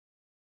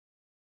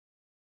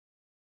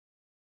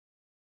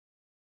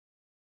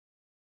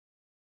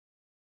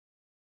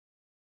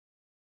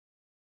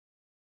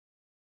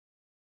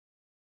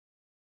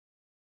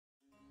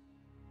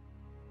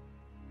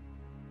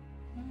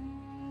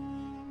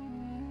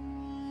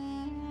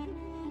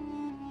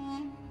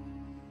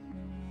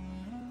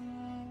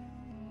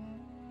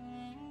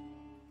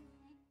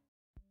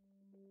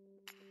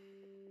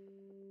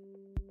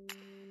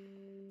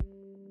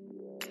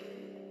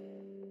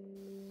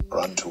For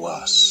unto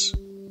us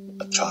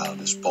a child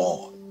is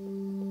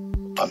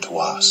born, unto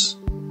us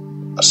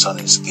a son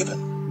is given,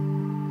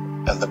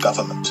 and the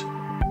government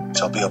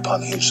shall be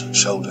upon his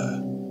shoulder,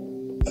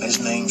 and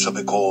his name shall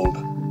be called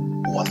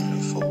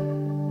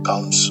Wonderful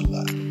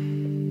Counselor,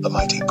 the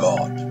Mighty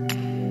God,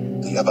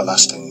 the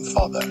Everlasting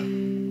Father,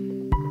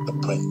 the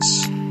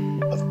Prince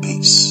of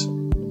Peace.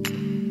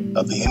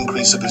 Of the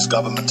increase of his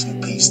government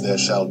and peace there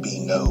shall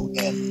be no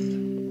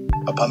end,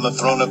 upon the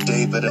throne of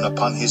David and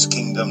upon his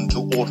kingdom, to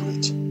order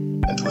it,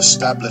 and to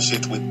establish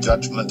it with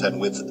judgment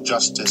and with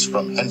justice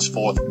from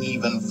henceforth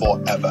even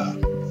forever.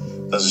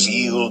 The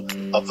zeal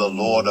of the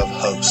Lord of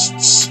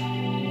hosts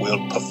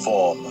will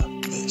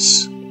perform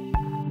this.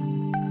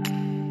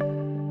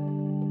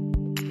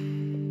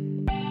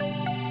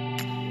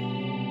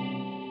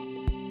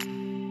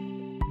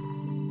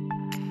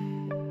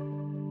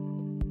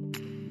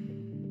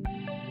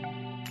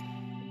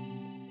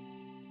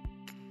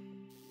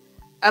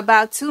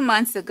 About 2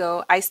 months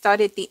ago, I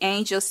started the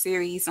Angel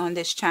series on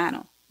this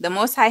channel. The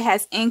Most High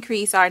has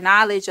increased our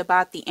knowledge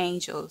about the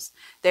angels,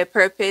 their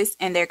purpose,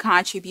 and their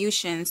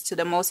contributions to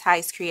the Most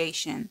High's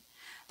creation.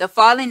 The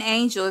fallen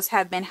angels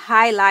have been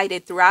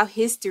highlighted throughout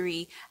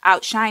history,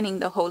 outshining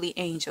the holy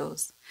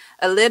angels.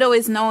 A little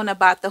is known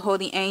about the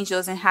holy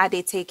angels and how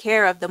they take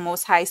care of the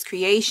Most High's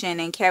creation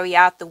and carry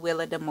out the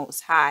will of the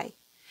Most High.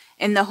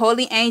 In the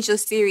Holy Angel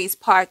series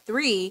part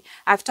 3,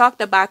 I've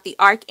talked about the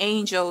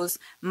archangels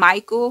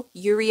Michael,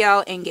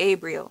 Uriel, and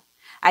Gabriel.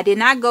 I did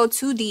not go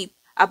too deep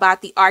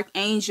about the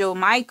Archangel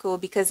Michael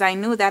because I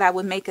knew that I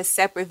would make a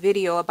separate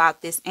video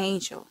about this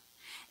angel.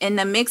 In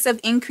the mix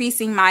of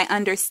increasing my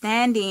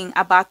understanding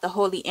about the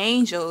holy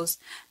angels,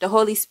 the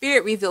Holy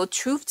Spirit revealed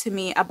truth to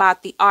me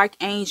about the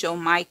Archangel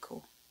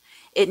Michael.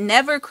 It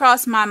never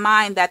crossed my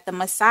mind that the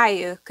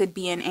Messiah could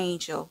be an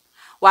angel.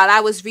 While I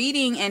was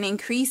reading and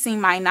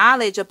increasing my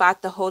knowledge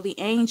about the holy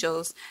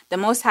angels, the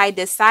Most High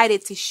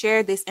decided to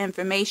share this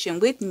information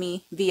with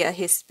me via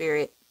His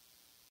Spirit.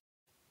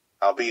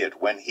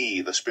 Howbeit, when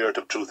he, the Spirit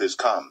of truth, is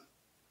come,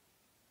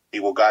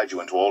 he will guide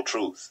you into all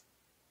truth.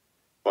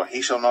 For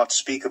he shall not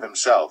speak of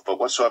himself, but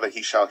whatsoever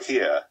he shall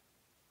hear,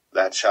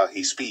 that shall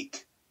he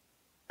speak,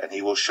 and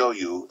he will show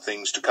you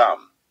things to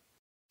come.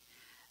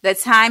 The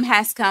time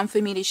has come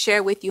for me to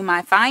share with you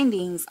my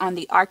findings on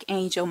the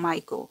Archangel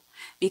Michael.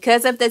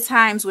 Because of the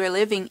times we're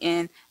living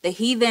in, the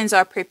heathens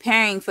are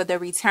preparing for the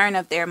return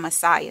of their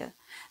Messiah.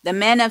 The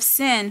men of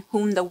sin,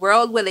 whom the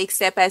world will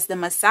accept as the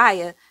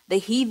Messiah, the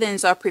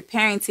heathens are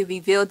preparing to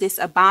reveal this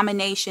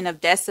abomination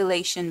of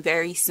desolation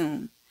very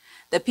soon.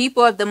 The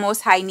people of the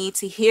Most High need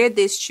to hear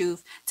this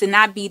truth to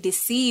not be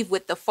deceived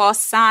with the false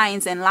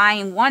signs and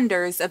lying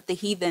wonders of the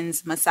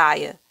heathens'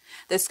 Messiah.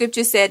 The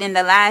scripture said in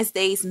the last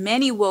days,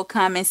 many will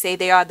come and say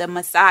they are the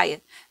Messiah.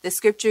 The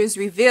scriptures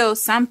reveal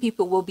some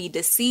people will be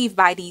deceived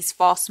by these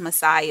false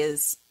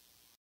messiahs.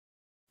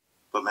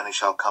 But many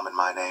shall come in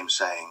my name,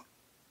 saying,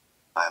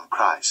 I am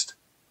Christ,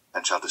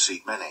 and shall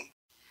deceive many.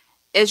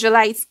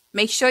 Israelites,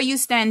 make sure you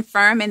stand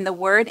firm in the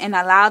word and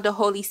allow the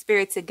Holy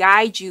Spirit to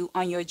guide you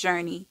on your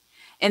journey.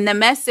 In the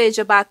message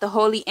about the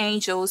holy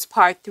angels,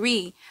 part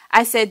 3,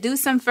 I said do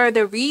some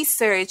further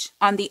research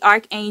on the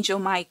Archangel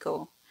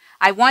Michael.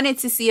 I wanted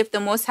to see if the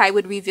Most High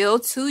would reveal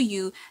to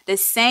you the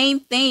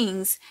same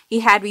things He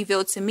had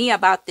revealed to me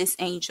about this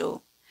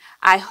angel.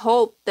 I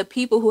hope the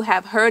people who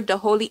have heard the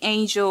Holy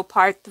Angel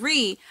Part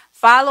 3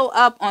 follow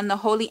up on the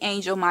Holy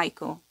Angel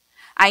Michael.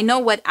 I know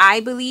what I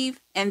believe,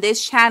 and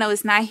this channel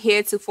is not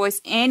here to force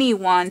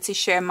anyone to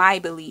share my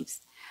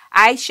beliefs.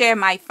 I share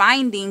my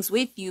findings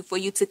with you for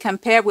you to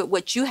compare with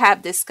what you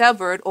have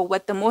discovered or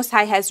what the Most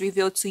High has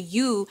revealed to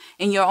you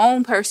in your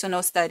own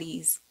personal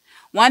studies.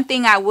 One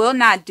thing I will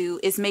not do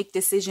is make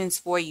decisions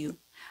for you.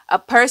 A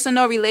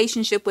personal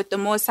relationship with the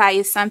Most High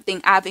is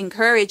something I've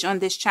encouraged on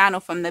this channel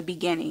from the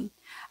beginning.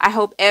 I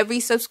hope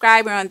every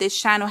subscriber on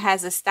this channel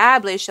has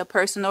established a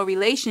personal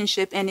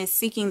relationship and is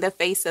seeking the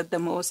face of the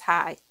Most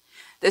High.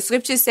 The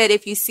scripture said,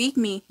 if you seek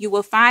me, you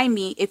will find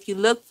me if you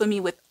look for me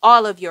with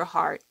all of your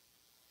heart.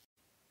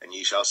 And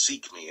ye shall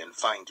seek me and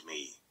find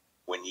me,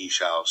 when ye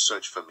shall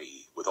search for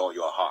me with all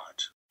your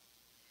heart.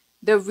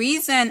 The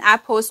reason I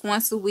post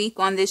once a week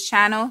on this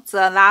channel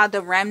to allow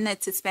the remnant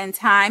to spend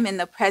time in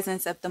the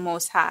presence of the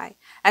Most High,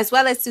 as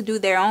well as to do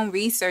their own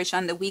research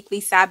on the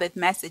weekly Sabbath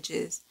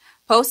messages.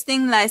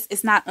 Posting less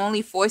is not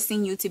only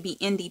forcing you to be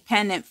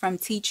independent from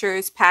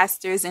teachers,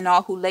 pastors, and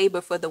all who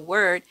labor for the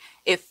word,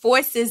 it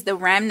forces the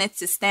remnant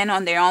to stand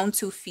on their own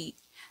 2 feet.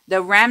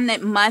 The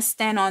remnant must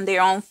stand on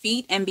their own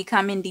feet and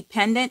become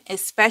independent,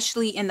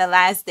 especially in the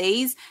last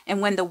days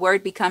and when the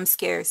word becomes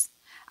scarce.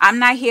 I'm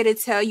not here to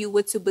tell you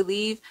what to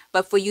believe,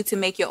 but for you to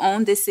make your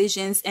own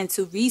decisions and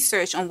to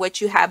research on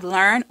what you have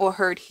learned or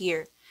heard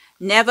here.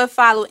 Never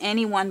follow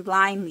anyone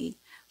blindly.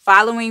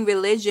 Following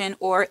religion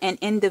or an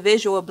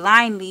individual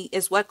blindly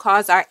is what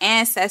caused our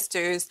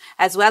ancestors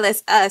as well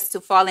as us to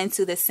fall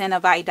into the sin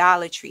of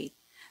idolatry.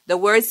 The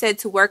word said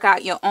to work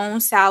out your own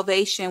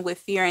salvation with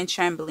fear and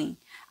trembling.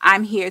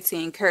 I'm here to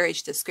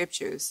encourage the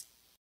scriptures.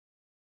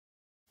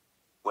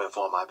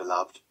 Wherefore, my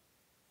beloved,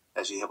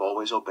 as ye have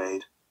always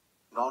obeyed,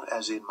 not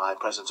as in my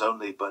presence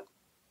only, but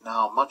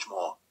now much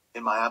more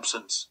in my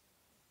absence.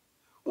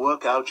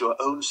 Work out your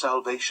own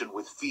salvation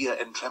with fear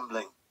and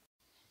trembling.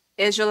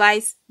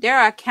 Israelites, there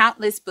are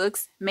countless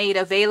books made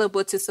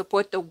available to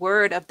support the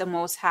word of the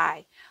Most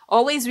High.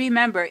 Always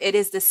remember, it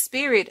is the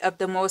Spirit of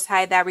the Most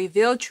High that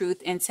reveal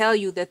truth and tell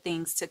you the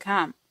things to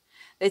come.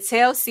 The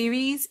Tale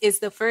series is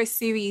the first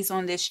series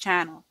on this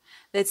channel.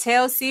 The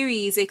Tale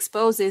series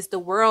exposes the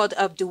world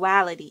of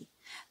duality.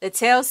 The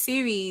Tale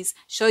series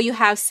show you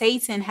how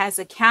Satan has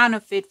a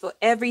counterfeit for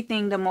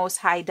everything the Most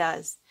High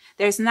does.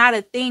 There's not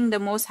a thing the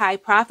Most High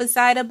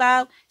prophesied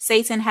about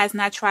Satan has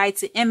not tried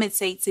to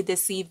imitate to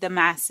deceive the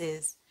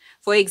masses.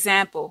 For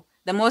example,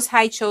 the Most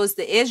High chose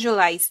the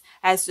Israelites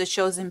as the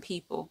chosen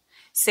people.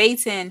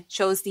 Satan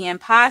chose the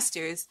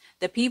impostors,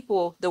 the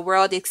people the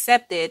world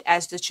accepted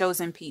as the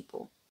chosen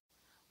people.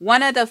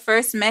 One of the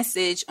first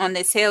messages on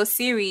the Tale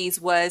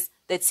series was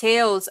the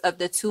Tales of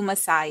the Two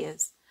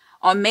Messiahs.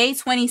 On May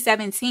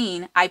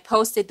 2017, I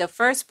posted the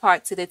first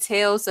part to the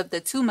Tales of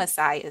the Two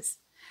Messiahs.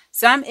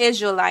 Some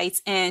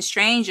Israelites and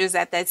strangers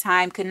at that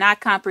time could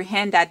not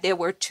comprehend that there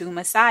were two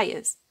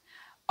Messiahs.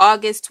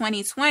 August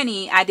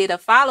 2020, I did a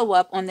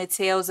follow-up on the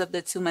Tales of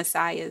the Two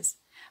Messiahs.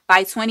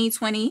 By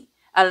 2020,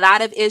 a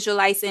lot of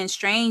Israelites and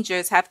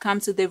strangers have come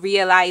to the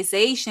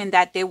realization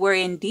that there were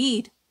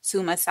indeed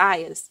two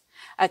Messiahs,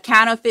 a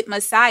counterfeit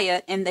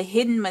Messiah and the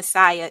hidden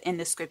Messiah in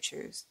the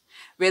scriptures.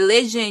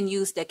 Religion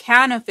used the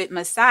counterfeit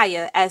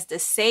Messiah as the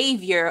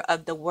savior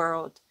of the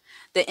world.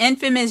 The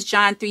infamous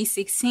John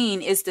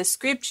 3:16 is the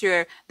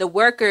scripture the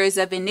workers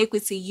of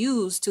iniquity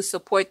use to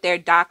support their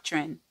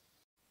doctrine.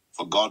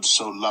 For God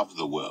so loved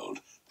the world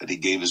that he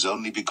gave his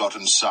only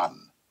begotten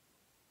Son,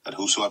 that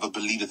whosoever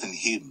believeth in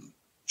him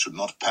should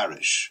not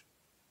perish,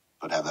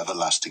 but have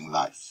everlasting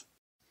life.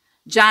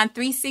 John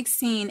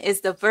 3:16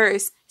 is the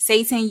verse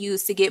Satan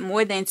used to get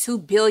more than 2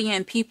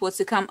 billion people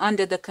to come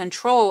under the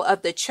control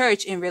of the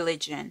church in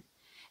religion.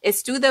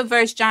 It's through the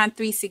verse John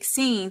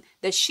 3:16,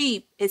 the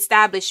sheep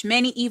established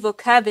many evil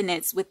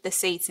covenants with the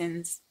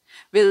Satans.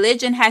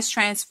 Religion has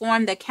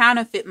transformed the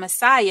counterfeit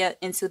Messiah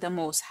into the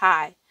Most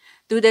High.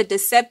 Through the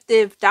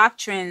deceptive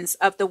doctrines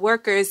of the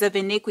workers of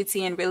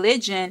iniquity in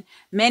religion,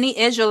 many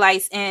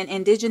Israelites and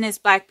indigenous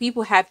black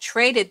people have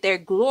traded their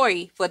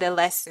glory for the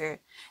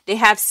lesser. They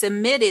have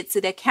submitted to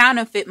the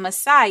counterfeit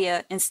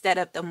Messiah instead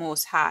of the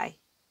Most High.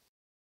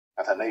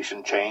 Hath a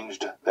nation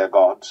changed their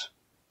gods,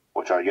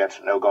 which are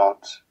yet no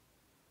gods?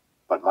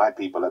 But my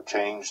people have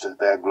changed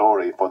their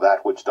glory for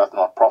that which doth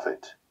not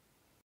profit.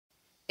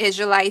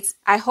 Israelites,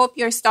 I hope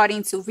you're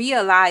starting to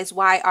realize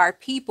why our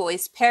people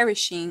is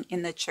perishing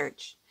in the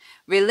church.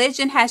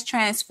 Religion has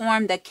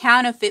transformed the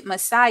counterfeit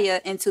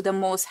Messiah into the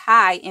Most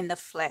High in the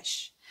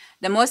flesh.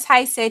 The Most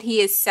High said he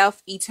is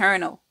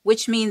self-eternal,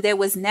 which means there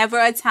was never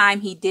a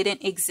time he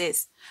didn't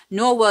exist,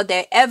 nor will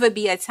there ever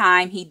be a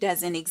time he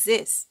doesn't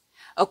exist.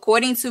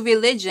 According to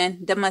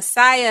religion, the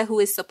Messiah, who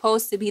is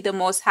supposed to be the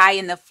Most High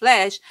in the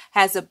flesh,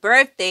 has a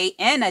birthday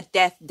and a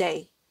death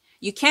day.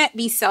 You can't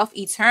be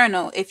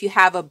self-eternal if you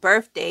have a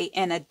birthday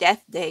and a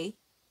death day.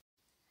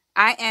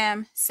 I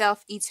am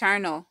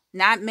self-eternal,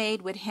 not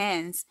made with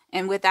hands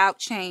and without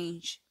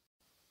change.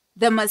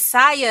 The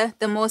Messiah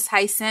the Most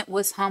High sent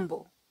was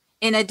humble.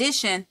 In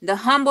addition, the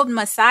humbled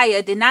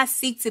Messiah did not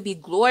seek to be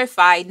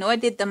glorified, nor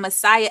did the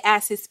Messiah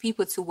ask his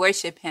people to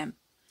worship him.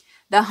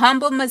 The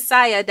humble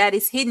Messiah that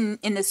is hidden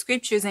in the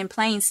scriptures in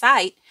plain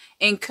sight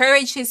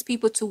encouraged his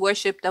people to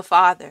worship the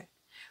Father.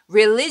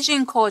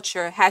 Religion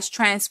culture has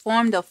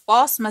transformed the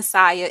false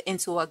Messiah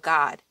into a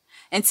God.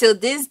 Until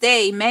this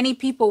day, many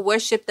people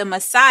worship the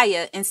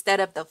Messiah instead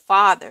of the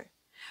Father.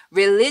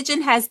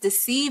 Religion has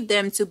deceived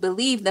them to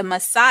believe the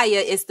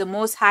Messiah is the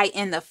Most High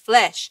in the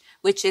flesh,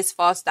 which is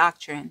false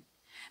doctrine.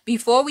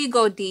 Before we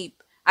go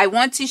deep, I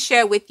want to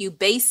share with you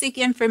basic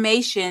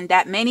information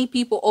that many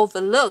people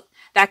overlook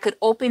that could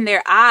open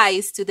their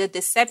eyes to the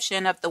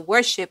deception of the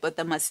worship of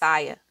the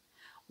Messiah.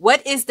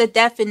 What is the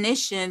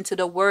definition to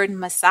the word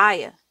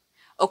Messiah?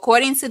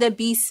 According to the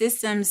B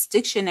Systems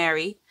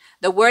Dictionary,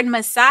 the word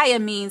Messiah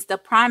means the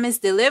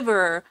promised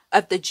deliverer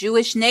of the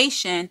Jewish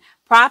nation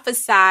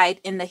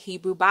prophesied in the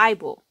Hebrew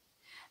Bible.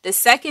 The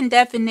second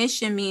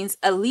definition means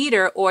a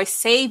leader or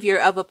savior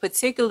of a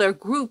particular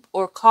group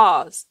or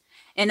cause.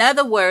 In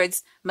other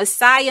words,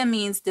 Messiah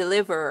means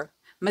deliverer.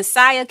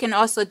 Messiah can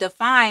also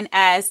define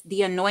as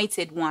the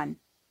anointed one.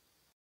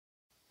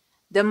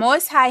 The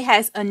Most High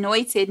has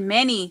anointed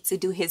many to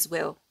do his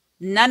will.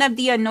 None of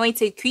the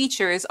anointed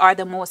creatures are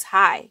the Most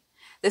High.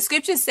 The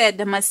scripture said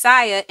the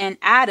Messiah and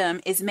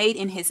Adam is made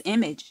in his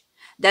image.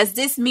 Does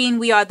this mean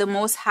we are the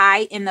Most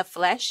High in the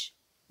flesh?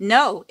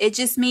 No, it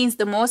just means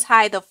the Most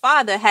High, the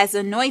Father, has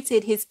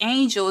anointed his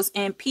angels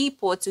and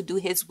people to do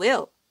his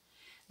will.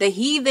 The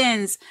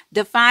heathens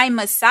define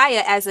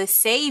Messiah as a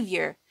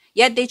savior,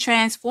 yet they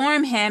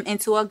transform him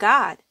into a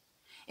god.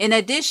 In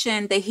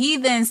addition, the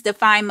heathens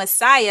define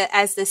Messiah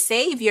as the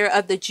savior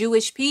of the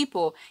Jewish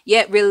people,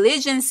 yet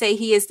religions say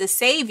he is the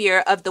savior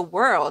of the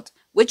world.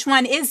 Which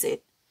one is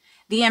it?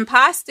 The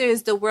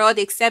impostors the world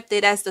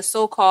accepted as the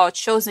so-called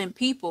chosen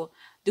people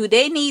Do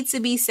they need to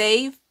be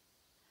saved?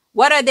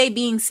 What are they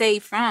being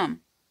saved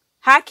from?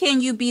 How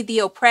can you be the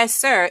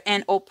oppressor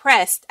and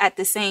oppressed at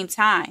the same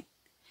time?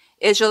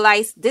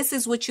 Israelites, this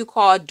is what you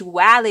call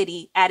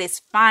duality at its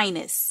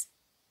finest.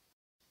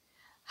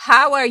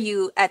 How are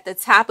you at the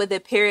top of the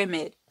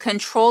pyramid,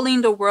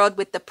 controlling the world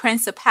with the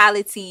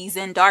principalities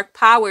and dark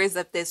powers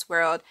of this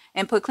world,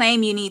 and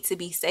proclaim you need to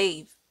be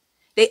saved?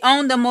 They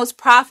own the most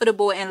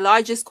profitable and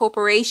largest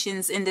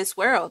corporations in this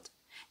world.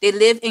 They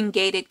live in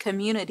gated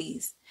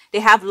communities. They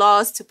have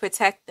laws to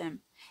protect them.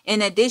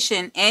 In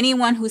addition,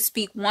 anyone who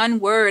speaks one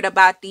word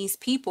about these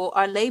people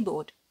are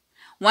labeled.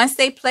 Once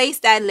they place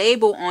that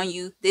label on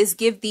you, this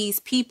gives these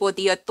people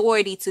the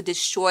authority to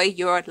destroy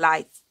your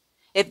life.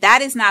 If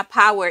that is not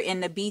power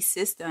in the beast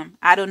system,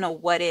 I don't know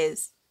what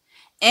is.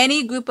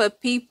 Any group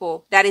of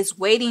people that is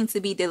waiting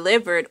to be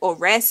delivered or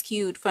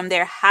rescued from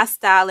their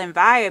hostile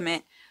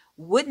environment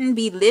wouldn't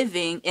be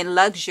living in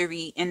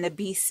luxury in the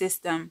beast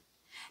system.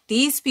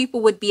 These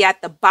people would be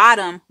at the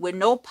bottom with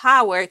no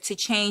power to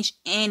change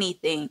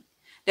anything.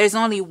 There's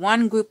only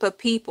one group of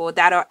people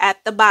that are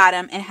at the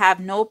bottom and have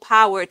no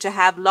power to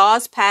have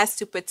laws passed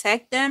to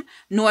protect them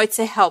nor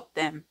to help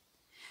them.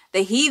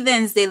 The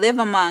heathens they live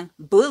among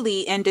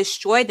bully and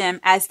destroy them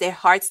as their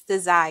heart's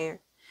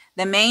desire.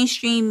 The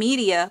mainstream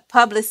media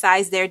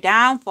publicize their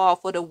downfall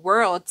for the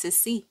world to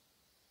see.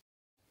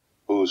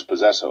 Whose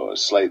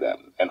possessors slay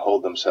them, and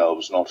hold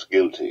themselves not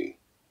guilty.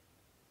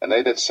 And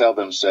they that sell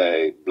them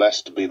say,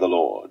 Blessed be the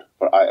Lord,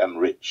 for I am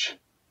rich.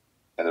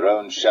 And their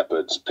own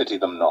shepherds pity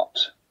them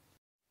not.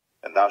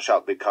 And thou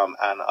shalt become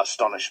an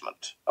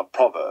astonishment, a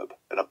proverb,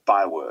 and a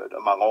byword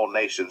among all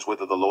nations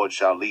whither the Lord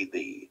shall lead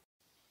thee.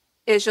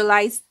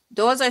 Israelites,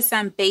 those are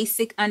some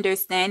basic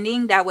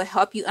understanding that will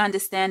help you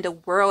understand the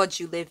world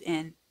you live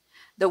in.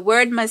 The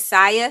word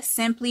Messiah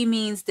simply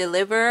means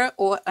deliverer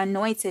or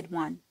anointed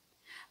one.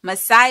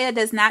 Messiah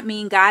does not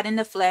mean God in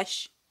the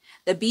flesh.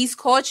 The beast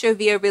culture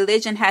via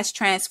religion has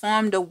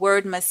transformed the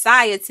word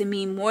Messiah to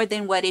mean more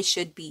than what it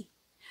should be.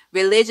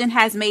 Religion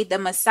has made the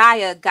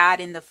Messiah God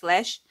in the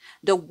flesh.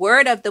 The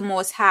word of the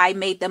Most High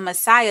made the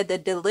Messiah the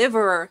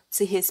deliverer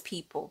to his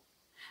people.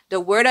 The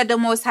word of the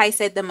Most High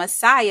said the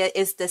Messiah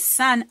is the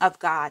Son of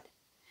God.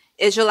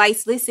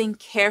 Israelites, listen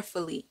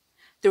carefully.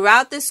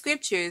 Throughout the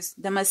scriptures,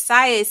 the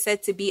Messiah is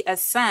said to be a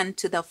son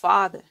to the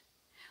Father.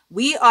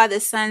 We are the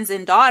sons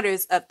and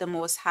daughters of the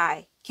Most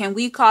High. Can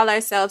we call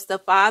ourselves the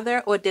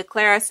Father or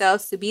declare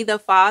ourselves to be the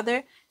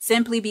Father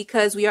simply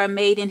because we are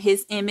made in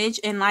his image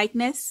and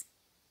likeness?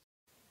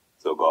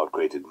 So God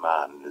created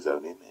man in his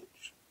own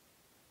image.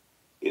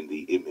 In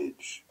the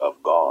image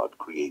of God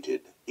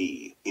created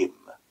he him.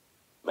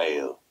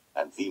 Male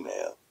and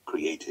female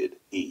created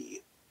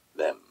he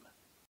them.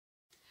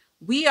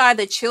 We are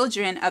the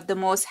children of the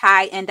Most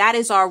High, and that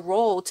is our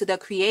role to the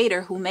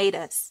Creator who made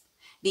us.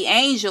 The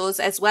angels,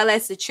 as well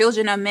as the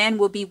children of men,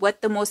 will be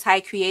what the Most High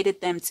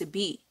created them to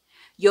be.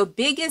 Your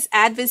biggest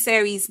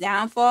adversary's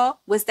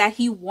downfall was that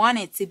he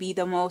wanted to be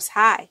the Most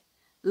High.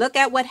 Look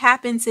at what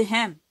happened to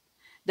him.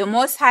 The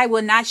Most High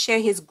will not share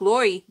his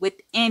glory with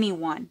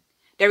anyone.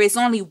 There is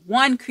only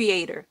one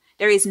Creator.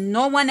 There is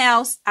no one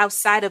else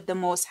outside of the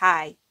Most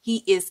High.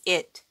 He is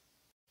it.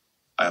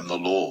 I am the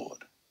Lord,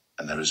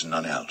 and there is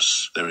none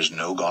else. There is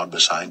no God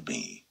beside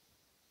me.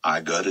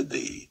 I girded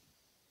thee,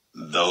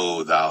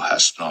 though thou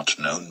hast not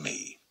known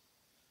me,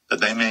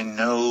 that they may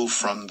know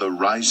from the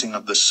rising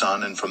of the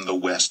sun and from the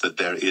west that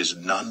there is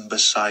none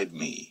beside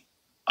me.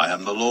 I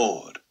am the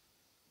Lord,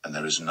 and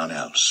there is none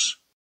else.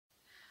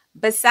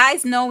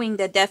 Besides knowing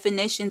the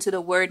definition to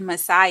the word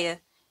Messiah,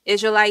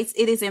 Israelites,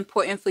 it is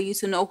important for you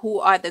to know who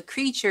are the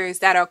creatures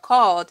that are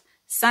called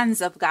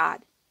sons of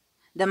God.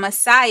 The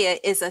Messiah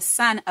is a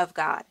son of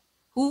God.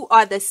 Who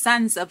are the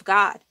sons of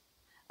God?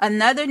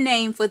 Another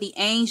name for the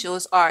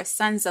angels are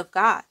sons of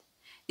God.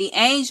 The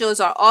angels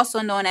are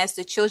also known as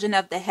the children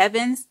of the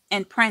heavens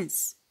and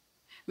prince.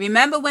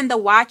 Remember when the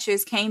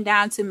watchers came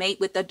down to mate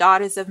with the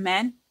daughters of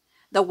men?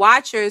 The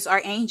watchers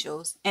are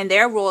angels, and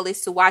their role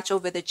is to watch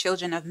over the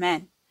children of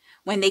men.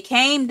 When they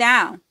came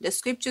down, the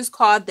scriptures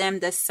called them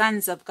the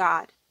sons of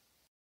God.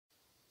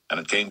 And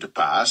it came to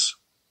pass,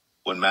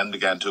 when men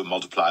began to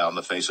multiply on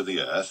the face of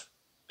the earth,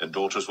 and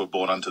daughters were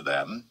born unto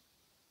them,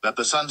 that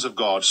the sons of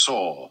God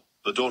saw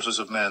the daughters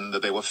of men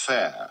that they were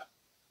fair,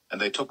 and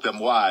they took them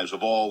wives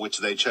of all which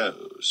they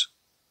chose.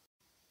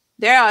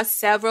 There are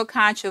several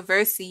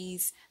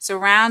controversies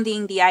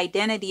surrounding the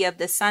identity of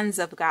the sons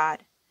of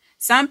God.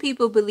 Some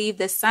people believe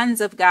the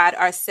sons of God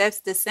are Seth's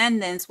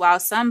descendants,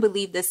 while some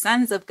believe the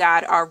sons of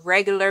God are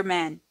regular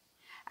men.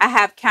 I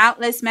have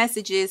countless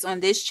messages on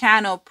this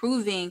channel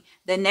proving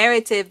the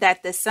narrative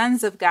that the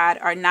sons of God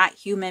are not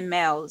human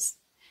males.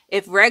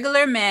 If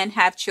regular men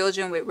have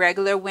children with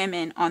regular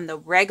women on the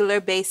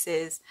regular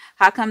basis,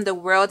 how come the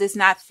world is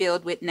not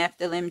filled with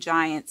Nephilim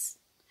giants?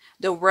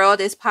 The world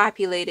is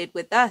populated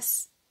with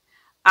us.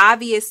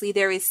 Obviously,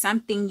 there is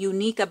something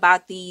unique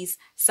about these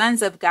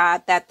sons of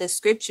God that the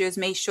scriptures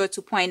make sure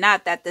to point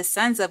out, that the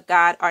sons of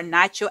God are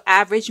not your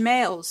average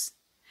males.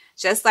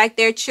 Just like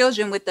their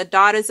children with the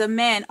daughters of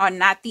men are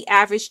not the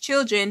average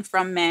children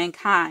from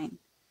mankind.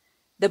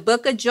 The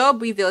book of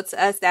Job revealed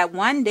to us that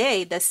one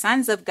day the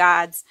sons of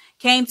God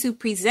came to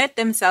present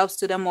themselves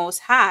to the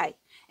Most High,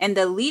 and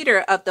the leader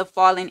of the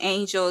fallen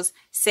angels,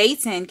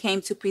 Satan, came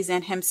to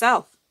present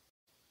himself.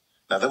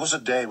 Now there was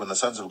a day when the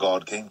sons of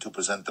God came to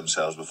present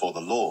themselves before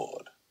the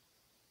Lord,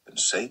 and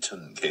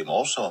Satan came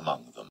also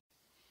among them.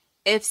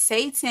 If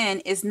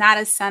Satan is not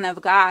a son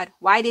of God,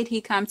 why did he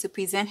come to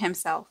present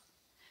himself?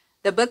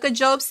 The book of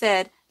Job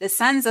said, the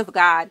sons of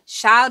God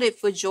shouted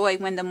for joy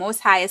when the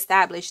Most High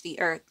established the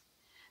earth.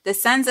 The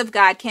sons of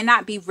God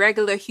cannot be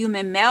regular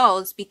human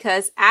males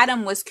because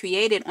Adam was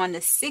created on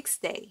the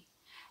sixth day.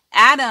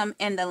 Adam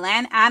and the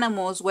land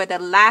animals were the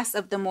last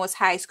of the Most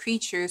High's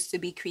creatures to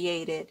be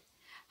created.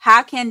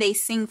 How can they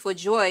sing for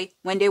joy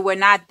when they were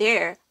not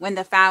there when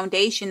the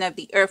foundation of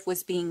the earth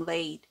was being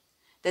laid?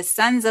 The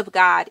sons of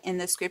God in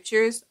the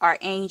scriptures are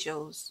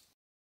angels.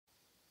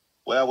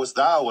 Where wast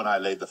thou when I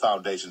laid the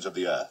foundations of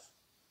the earth?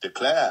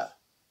 Declare,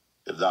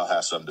 if thou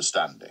hast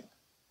understanding.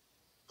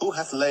 Who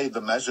hath laid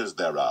the measures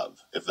thereof,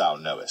 if thou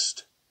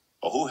knowest?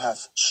 Or who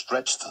hath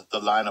stretched the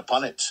line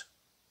upon it?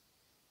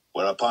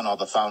 Whereupon are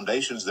the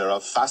foundations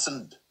thereof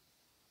fastened?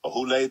 Or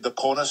who laid the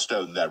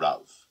cornerstone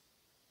thereof?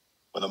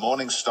 When the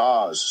morning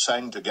stars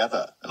sang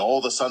together, and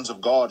all the sons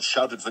of God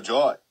shouted for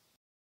joy.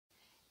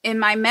 In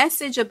my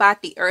message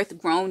about the earth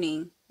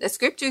groaning, the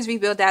scriptures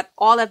reveal that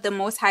all of the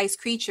Most High's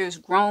creatures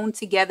groan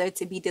together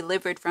to be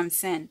delivered from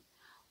sin.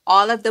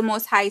 All of the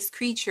Most High's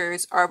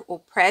creatures are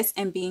oppressed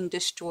and being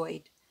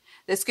destroyed.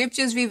 The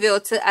scriptures reveal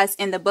to us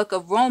in the book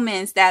of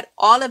Romans that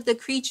all of the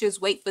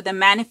creatures wait for the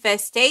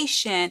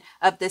manifestation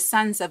of the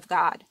sons of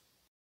God.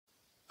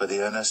 For the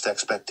earnest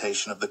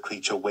expectation of the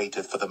creature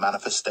waiteth for the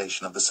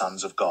manifestation of the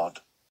sons of God.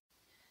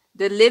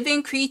 The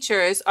living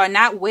creatures are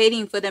not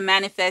waiting for the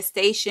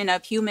manifestation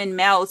of human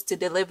males to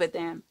deliver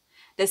them.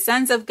 The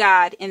sons of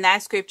God in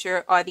that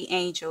scripture are the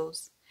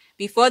angels.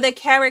 Before the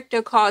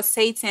character called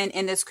Satan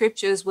in the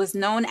scriptures was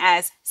known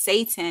as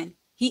Satan,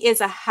 he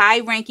is a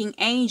high-ranking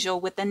angel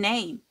with a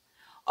name.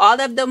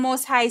 All of the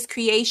Most High's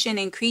creation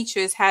and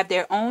creatures have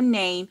their own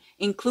name,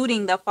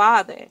 including the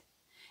Father.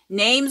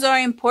 Names are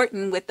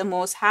important with the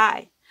Most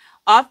High.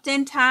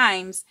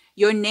 Oftentimes,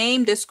 your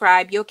name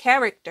describes your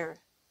character.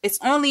 It's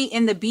only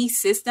in the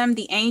beast system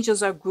the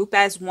angels are grouped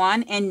as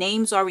one and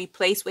names are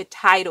replaced with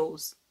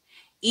titles.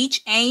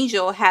 Each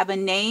angel have a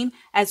name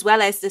as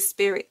well as the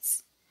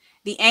spirits.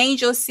 The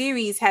angel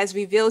series has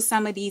revealed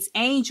some of these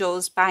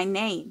angels by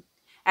name.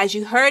 As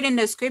you heard in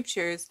the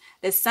scriptures,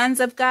 the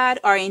sons of God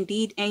are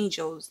indeed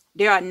angels.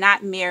 They are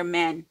not mere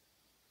men.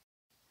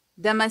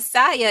 The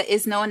Messiah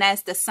is known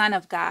as the Son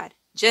of God.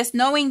 Just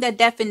knowing the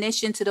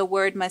definition to the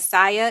word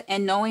Messiah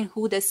and knowing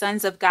who the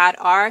sons of God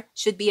are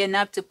should be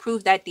enough to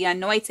prove that the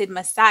anointed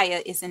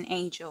Messiah is an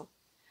angel,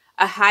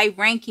 a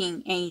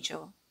high-ranking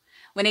angel.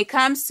 When it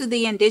comes to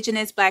the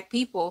indigenous Black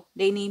people,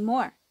 they need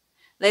more.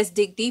 Let's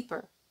dig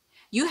deeper.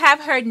 You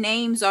have heard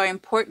names are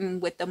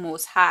important with the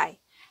Most High.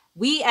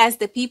 We as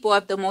the people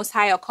of the Most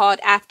High are called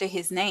after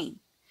his name.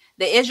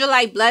 The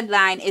Israelite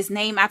bloodline is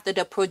named after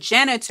the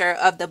progenitor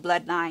of the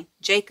bloodline,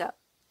 Jacob.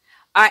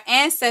 Our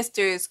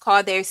ancestors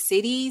call their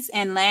cities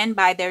and land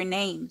by their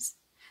names.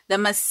 The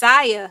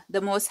Messiah the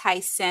Most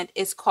High sent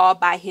is called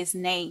by his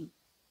name.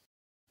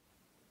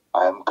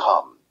 I am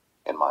come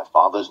in my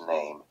Father's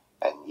name,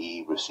 and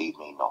ye receive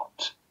me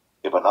not.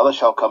 If another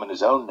shall come in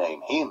his own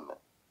name, him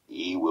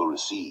ye will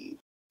receive.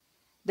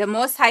 The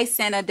Most High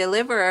sent a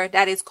deliverer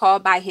that is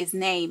called by his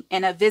name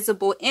and a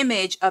visible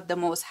image of the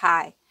Most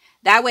High.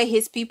 That way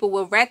his people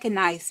will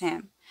recognize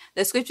him.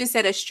 The scripture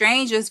said a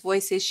stranger's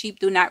voice his sheep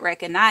do not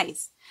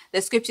recognize.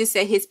 The scripture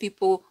said his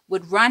people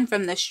would run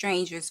from the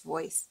stranger's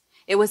voice.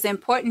 It was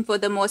important for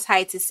the Most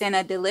High to send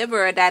a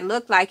deliverer that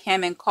looked like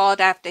him and called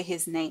after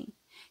his name.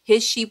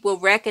 His sheep will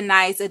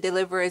recognize a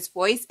deliverer's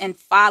voice and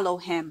follow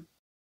him.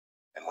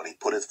 And when he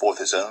putteth forth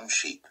his own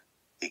sheep,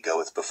 he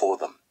goeth before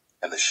them,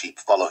 and the sheep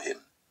follow him,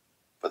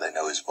 for they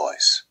know his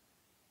voice.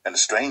 And a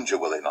stranger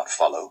will they not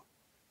follow,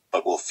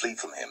 but will flee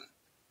from him,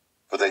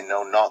 for they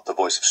know not the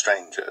voice of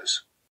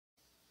strangers.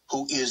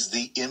 Who is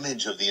the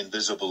image of the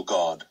invisible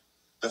God,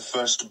 the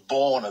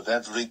firstborn of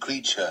every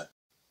creature?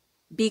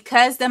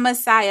 Because the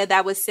Messiah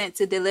that was sent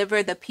to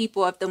deliver the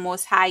people of the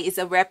Most High is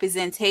a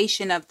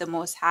representation of the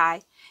Most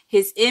High,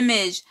 his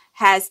image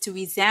has to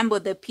resemble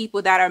the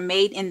people that are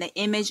made in the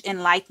image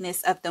and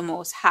likeness of the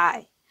Most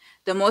High.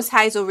 The Most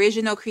High's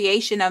original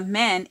creation of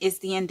men is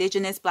the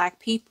indigenous Black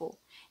people.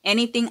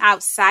 Anything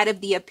outside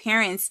of the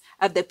appearance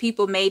of the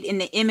people made in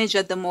the image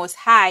of the Most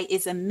High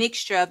is a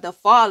mixture of the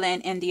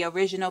fallen and the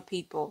original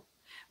people.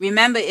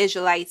 Remember,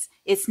 Israelites,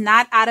 it's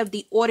not out of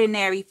the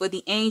ordinary for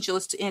the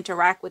angels to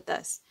interact with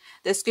us.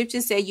 The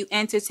scriptures say you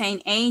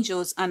entertain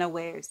angels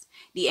unawares.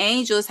 The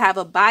angels have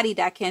a body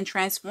that can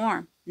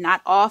transform.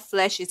 Not all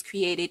flesh is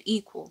created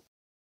equal.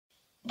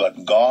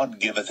 But God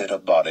giveth it a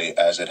body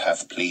as it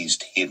hath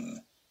pleased him,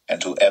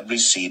 and to every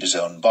seed his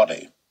own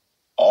body.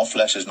 All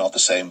flesh is not the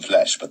same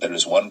flesh, but there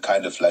is one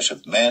kind of flesh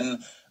of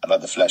men,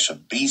 another flesh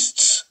of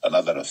beasts,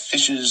 another of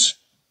fishes,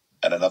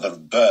 and another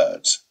of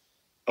birds.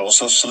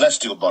 Also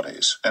celestial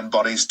bodies, and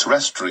bodies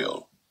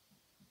terrestrial.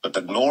 But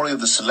the glory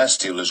of the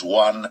celestial is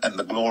one, and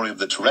the glory of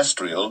the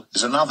terrestrial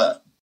is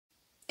another.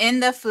 In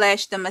the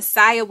flesh, the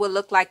Messiah will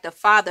look like the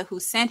Father who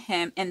sent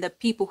him and the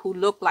people who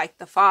look like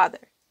the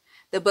Father.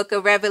 The book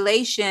of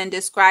Revelation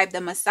described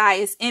the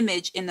Messiah's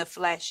image in the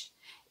flesh.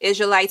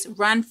 Israelites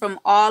run from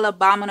all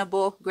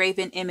abominable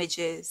graven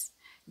images.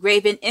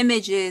 Graven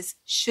images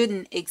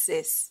shouldn't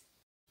exist.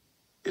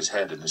 His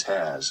head and his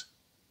hairs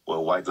were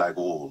white like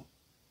wool,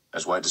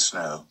 as white as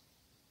snow,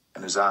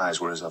 and his eyes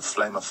were as a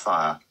flame of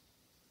fire,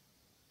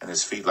 and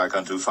his feet like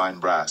unto fine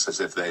brass, as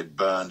if they had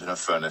burned in a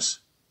furnace,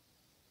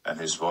 and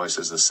his voice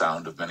as the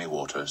sound of many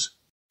waters.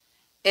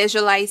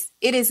 Israelites,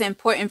 it is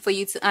important for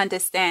you to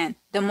understand,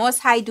 the Most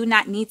High do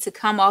not need to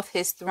come off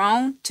his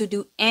throne to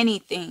do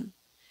anything.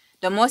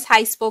 The Most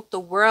High spoke the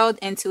world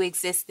into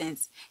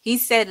existence. He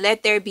said,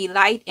 "Let there be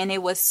light," and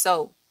it was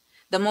so.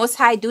 The Most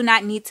High do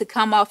not need to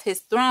come off his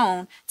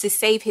throne to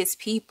save his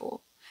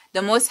people.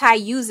 The Most High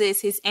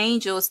uses his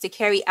angels to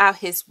carry out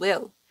his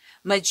will.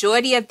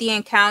 Majority of the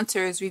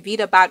encounters we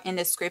read about in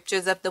the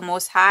scriptures of the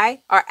Most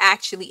High are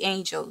actually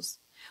angels.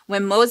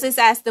 When Moses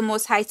asked the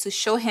Most High to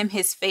show him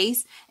his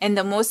face, and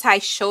the Most High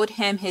showed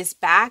him his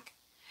back,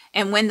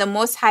 and when the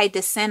Most High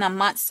descended on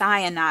Mount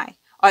Sinai,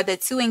 are the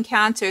two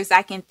encounters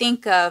I can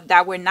think of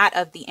that were not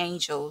of the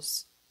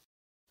angels.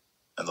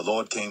 And the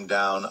Lord came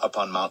down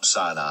upon Mount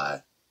Sinai,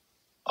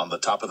 on the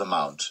top of the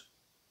mount,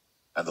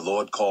 and the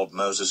Lord called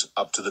Moses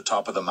up to the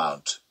top of the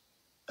mount,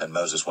 and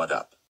Moses went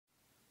up.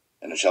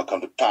 And it shall come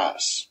to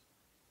pass,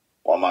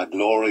 while my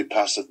glory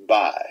passeth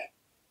by,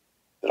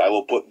 that I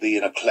will put thee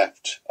in a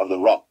cleft of the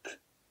rock,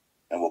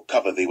 and will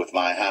cover thee with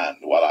my hand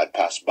while I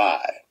pass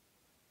by.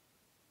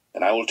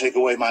 And I will take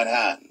away mine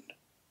hand,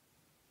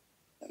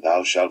 and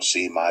thou shalt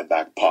see my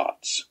back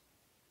parts,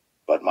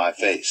 but my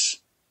face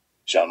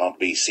shall not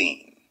be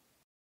seen.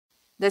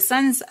 The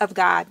sons of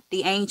God,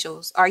 the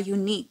angels, are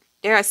unique.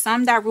 There are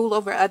some that rule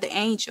over other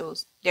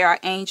angels. There are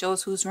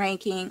angels whose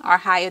ranking are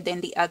higher than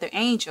the other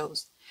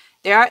angels.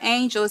 There are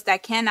angels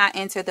that cannot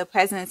enter the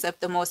presence of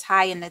the Most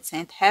High in the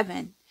 10th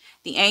heaven.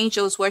 The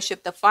angels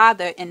worship the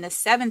Father in the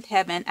 7th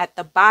heaven at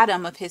the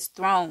bottom of his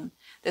throne.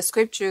 The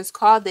scriptures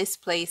call this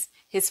place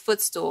his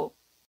footstool.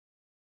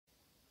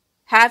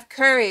 Have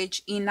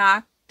courage,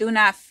 Enoch, do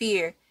not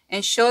fear,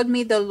 and showed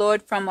me the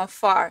Lord from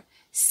afar,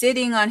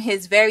 sitting on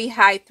his very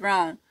high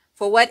throne.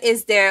 For what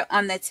is there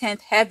on the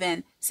 10th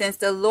heaven, since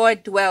the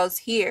Lord dwells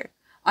here?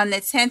 On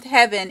the 10th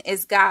heaven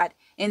is God.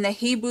 In the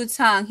Hebrew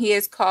tongue he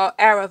is called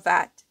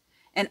Aravat.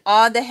 And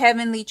all the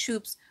heavenly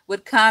troops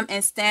would come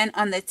and stand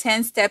on the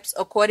 10 steps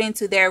according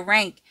to their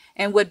rank,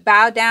 and would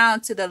bow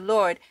down to the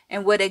Lord,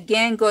 and would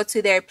again go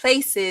to their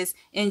places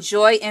in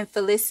joy and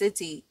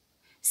felicity,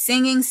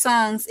 singing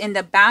songs in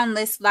the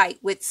boundless light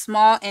with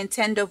small and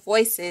tender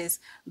voices,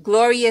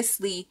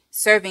 gloriously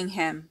serving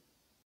him.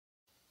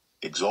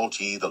 Exalt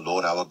ye the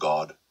Lord our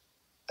God,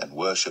 and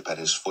worship at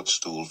his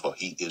footstool, for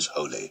he is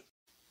holy.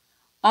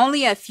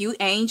 Only a few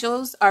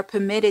angels are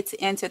permitted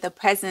to enter the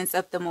presence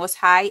of the Most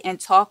High and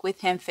talk with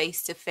him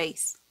face to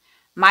face.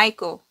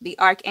 Michael, the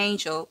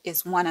Archangel,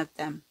 is one of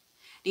them.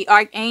 The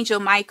Archangel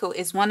Michael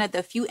is one of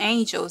the few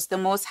angels the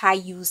Most High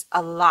used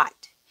a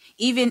lot.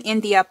 Even in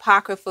the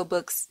Apocryphal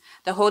books,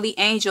 the Holy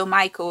Angel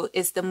Michael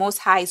is the Most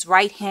High's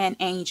right-hand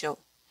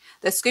angel.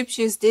 The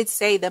scriptures did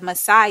say the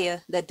Messiah,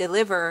 the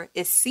deliverer,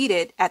 is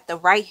seated at the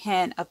right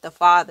hand of the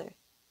Father.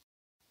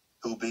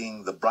 Who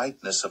being the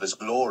brightness of his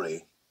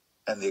glory,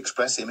 and the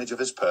express image of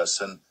his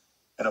person,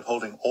 and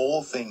upholding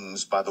all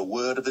things by the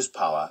word of his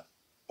power,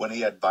 when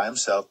he had by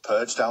himself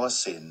purged our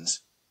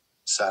sins,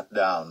 sat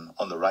down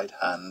on the right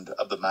hand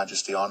of the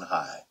Majesty on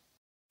high.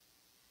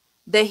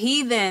 The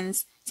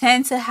heathens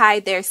tend to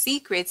hide their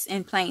secrets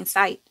in plain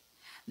sight.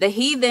 The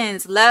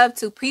heathens love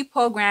to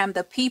pre-program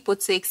the people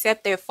to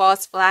accept their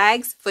false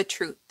flags for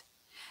truth.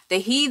 The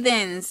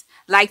heathens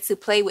like to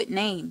play with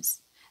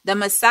names. The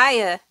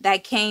Messiah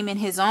that came in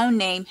his own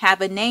name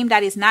have a name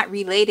that is not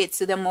related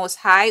to the Most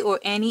High or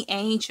any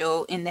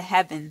angel in the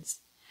heavens.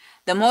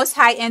 The Most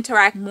High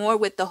interact more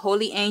with the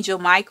holy angel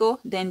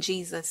Michael than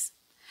Jesus.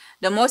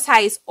 The Most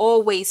High is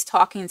always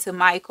talking to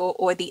Michael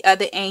or the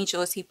other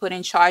angels he put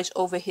in charge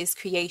over his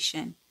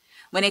creation.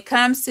 When it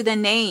comes to the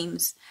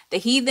names, the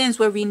heathens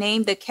will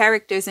rename the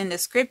characters in the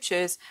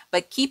scriptures,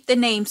 but keep the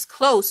names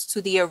close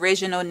to the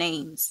original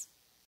names.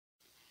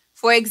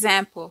 For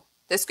example,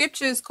 the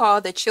scriptures call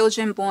the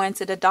children born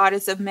to the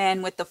daughters of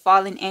men with the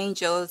fallen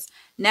angels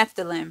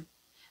Nephilim.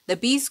 The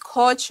beast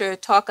culture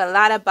talk a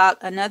lot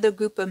about another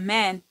group of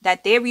men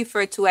that they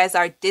refer to as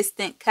our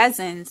distant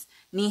cousins,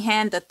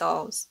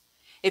 Neanderthals.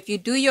 If you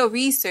do your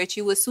research,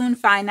 you will soon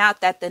find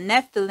out that the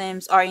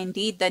Nephilims are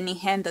indeed the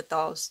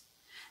Neanderthals.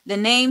 The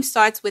name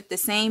starts with the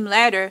same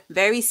letter,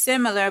 very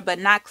similar but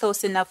not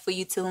close enough for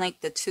you to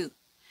link the two.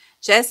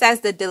 Just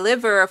as the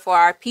deliverer for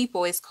our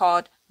people is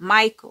called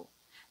Michael.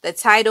 The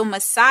title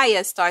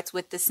Messiah starts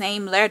with the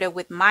same letter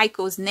with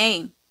Michael's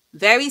name.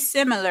 Very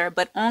similar,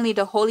 but only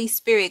the Holy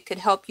Spirit could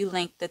help you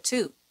link the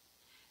two.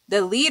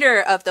 The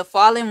leader of the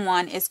fallen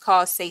one is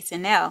called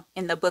Satan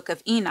in the book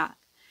of Enoch.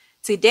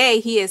 Today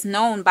he is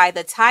known by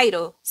the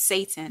title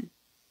Satan.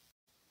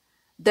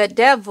 The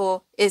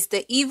devil is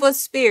the evil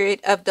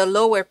spirit of the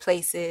lower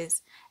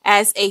places.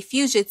 As a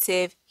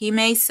fugitive, he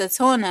made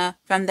Satana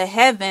from the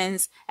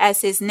heavens,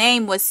 as his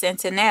name was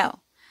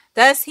Sentinel.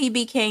 Thus he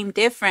became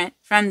different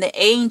from the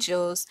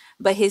angels,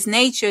 but his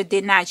nature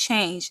did not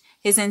change,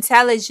 his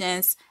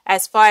intelligence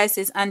as far as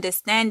his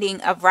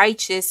understanding of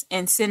righteous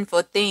and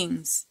sinful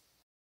things.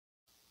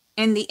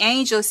 In the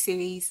angel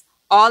series,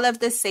 all of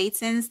the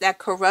Satans that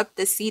corrupt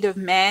the seed of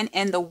man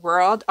and the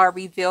world are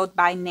revealed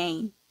by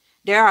name.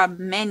 There are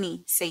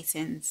many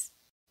Satans.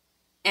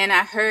 And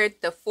I heard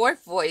the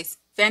fourth voice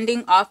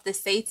fending off the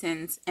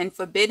Satans and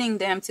forbidding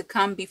them to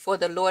come before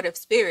the Lord of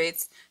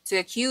Spirits to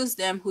accuse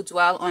them who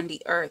dwell on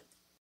the earth.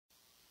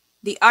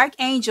 The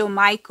Archangel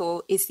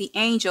Michael is the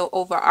angel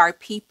over our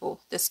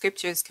people, the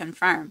scriptures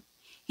confirm.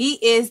 He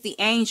is the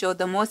angel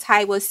the Most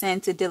High will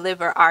send to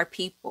deliver our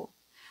people.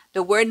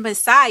 The word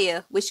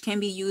Messiah, which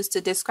can be used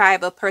to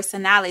describe a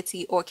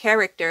personality or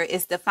character,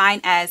 is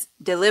defined as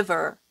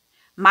deliverer.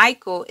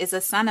 Michael is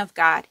a son of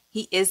God.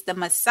 He is the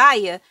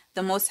Messiah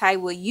the Most High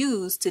will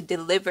use to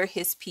deliver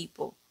his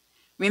people.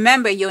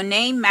 Remember, your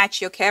name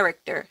match your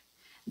character.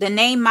 The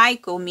name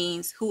Michael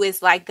means who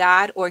is like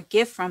God or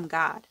gift from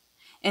God.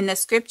 In the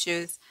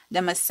scriptures,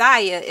 the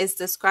Messiah is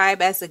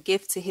described as a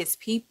gift to his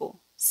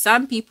people.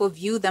 Some people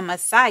view the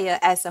Messiah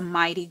as a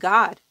mighty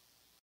God.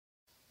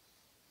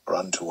 For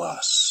unto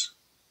us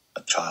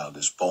a child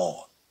is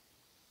born,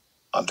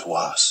 unto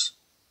us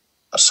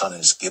a son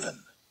is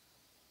given,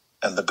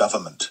 and the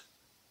government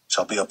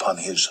shall be upon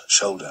his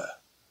shoulder,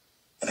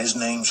 and his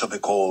name shall be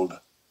called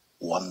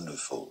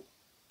Wonderful,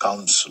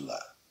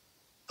 Counselor,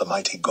 the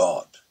Mighty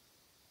God,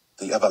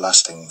 the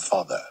Everlasting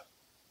Father,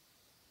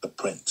 the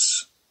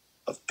Prince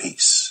of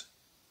Peace.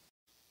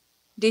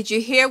 Did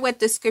you hear what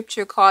the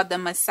scripture called the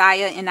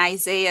Messiah in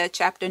Isaiah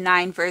chapter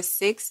 9 verse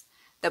 6?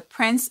 The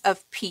Prince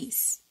of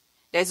Peace.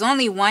 There's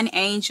only one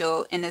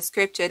angel in the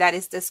scripture that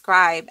is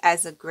described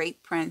as a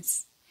great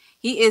prince.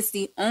 He is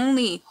the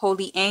only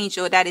holy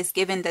angel that is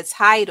given the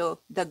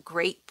title, the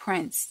Great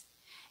Prince.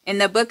 In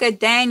the book of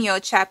Daniel,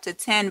 chapter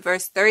 10,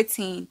 verse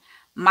 13,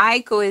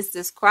 Michael is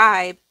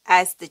described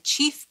as the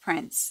chief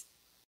prince.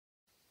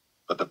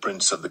 But the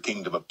prince of the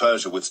kingdom of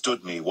Persia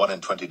withstood me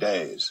 21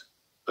 days.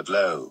 But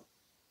lo,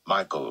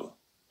 Michael,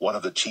 one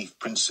of the chief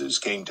princes,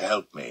 came to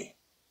help me,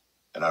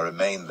 and I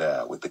remained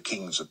there with the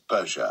kings of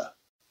Persia.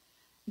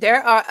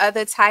 There are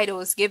other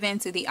titles given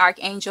to the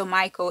Archangel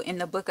Michael in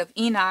the book of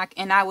Enoch,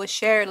 and I will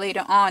share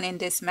later on in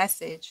this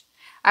message.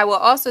 I will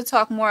also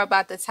talk more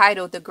about the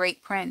title, the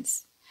Great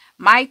Prince.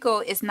 Michael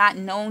is not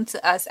known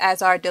to us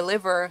as our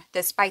deliverer,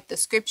 despite the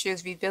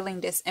scriptures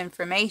revealing this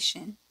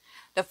information.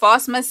 The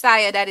false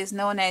Messiah that is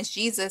known as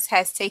Jesus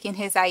has taken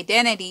his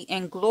identity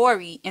and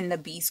glory in the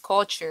beast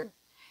culture.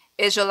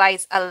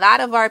 Israelites, a lot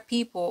of our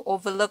people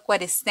overlook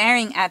what is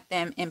staring at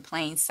them in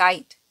plain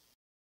sight.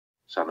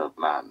 Son of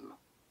man,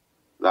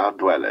 thou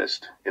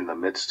dwellest in the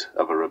midst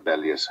of a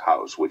rebellious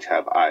house, which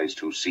have eyes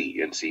to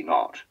see and see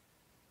not.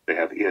 They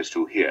have ears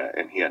to hear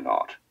and hear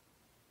not.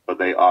 For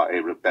they are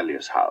a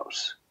rebellious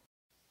house.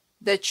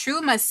 The true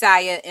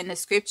Messiah in the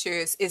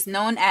scriptures is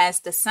known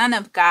as the Son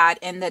of God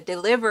and the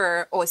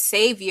deliverer or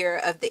savior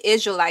of the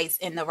Israelites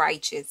and the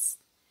righteous.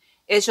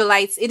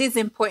 Israelites, it is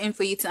important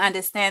for you to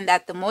understand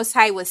that the Most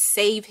High will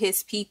save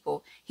his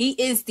people. He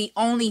is the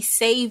only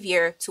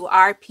savior to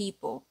our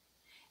people.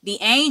 The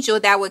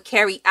angel that will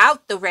carry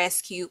out the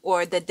rescue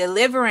or the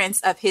deliverance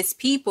of his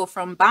people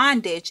from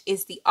bondage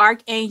is the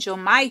Archangel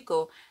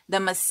Michael, the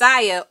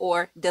Messiah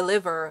or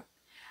deliverer.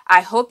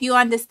 I hope you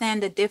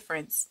understand the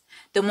difference.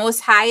 The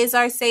Most High is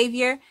our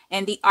Savior,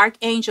 and the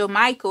Archangel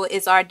Michael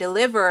is our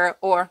deliverer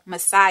or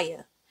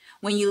Messiah.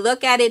 When you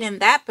look at it in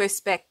that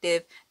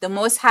perspective, the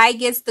Most High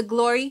gets the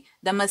glory,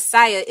 the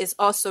Messiah is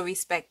also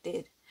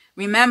respected.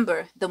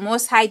 Remember, the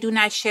Most High do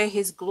not share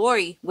his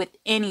glory with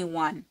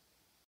anyone.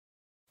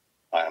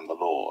 I am the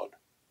Lord,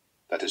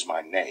 that is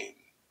my name.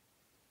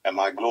 And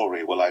my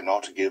glory will I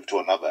not give to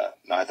another,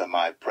 neither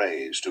my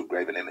praise to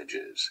graven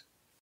images.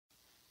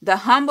 The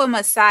humble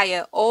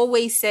Messiah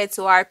always said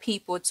to our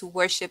people to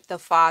worship the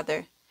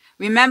Father.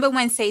 Remember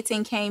when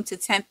Satan came to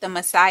tempt the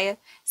Messiah?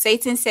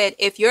 Satan said,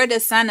 if you're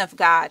the Son of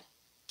God,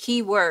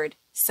 key word,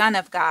 Son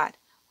of God.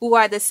 Who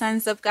are the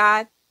sons of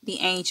God? The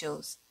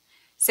angels.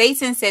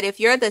 Satan said, if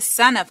you're the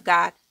Son of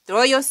God,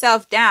 throw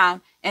yourself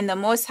down, and the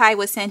Most High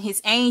will send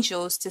his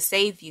angels to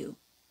save you.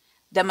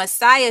 The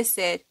Messiah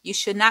said, you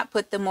should not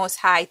put the Most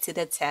High to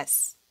the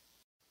test.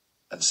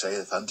 And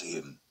saith unto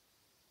him,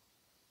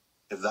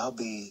 if thou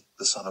be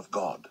the Son of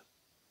God,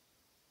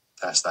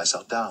 cast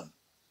thyself down,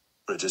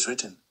 for it is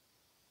written,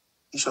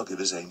 he shall give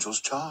his angels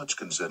charge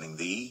concerning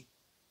thee,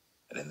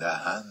 and in their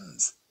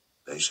hands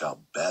they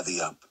shall bear thee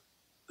up,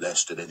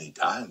 lest at any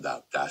time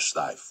thou dash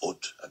thy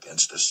foot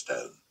against a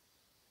stone.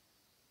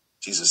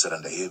 Jesus said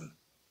unto him,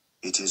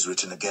 it is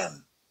written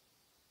again,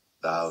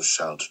 thou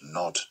shalt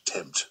not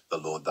tempt the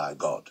Lord thy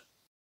God.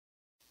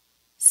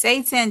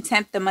 Satan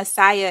tempted the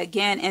Messiah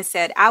again and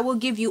said, I will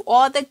give you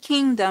all the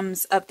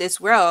kingdoms of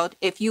this world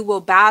if you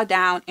will bow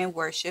down and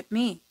worship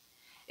me.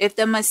 If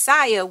the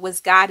Messiah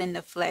was God in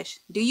the flesh,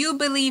 do you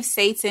believe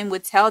Satan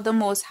would tell the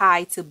Most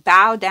High to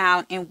bow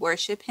down and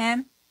worship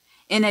him?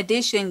 In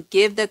addition,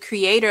 give the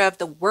creator of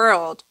the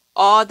world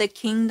all the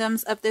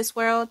kingdoms of this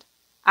world?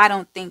 I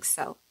don't think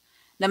so.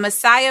 The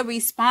Messiah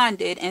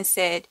responded and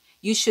said,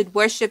 you should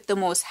worship the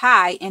Most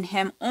High, and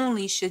him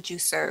only should you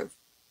serve.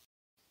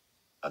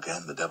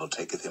 Again the devil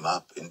taketh him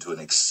up into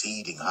an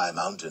exceeding high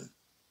mountain,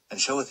 and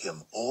showeth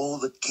him all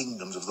the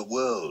kingdoms of the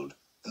world,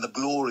 and the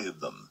glory of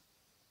them,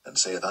 and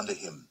saith unto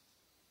him,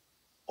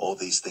 all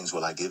these things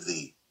will I give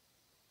thee,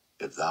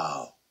 if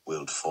thou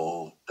wilt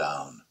fall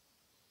down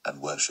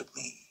and worship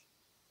me.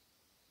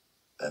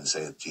 Then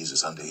saith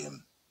Jesus unto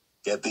him,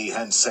 get thee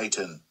hence,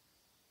 Satan,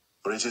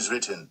 for it is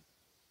written,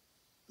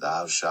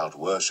 thou shalt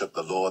worship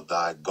the Lord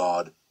thy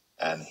God,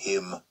 and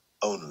him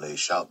only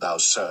shalt thou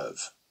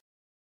serve.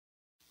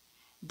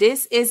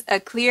 This is a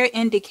clear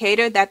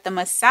indicator that the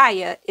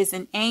Messiah is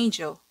an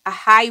angel, a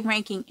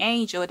high-ranking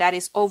angel that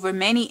is over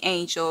many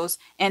angels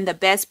and the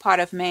best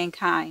part of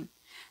mankind.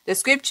 The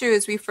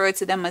scriptures refer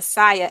to the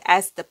Messiah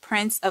as the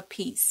Prince of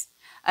Peace.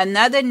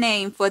 Another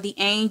name for the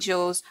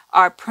angels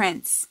are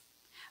Prince.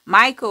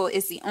 Michael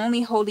is the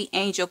only holy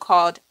angel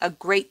called a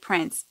great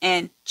prince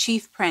and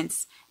chief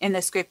prince in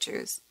the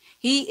scriptures.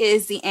 He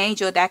is the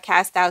angel that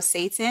cast out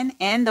Satan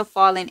and the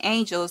fallen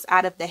angels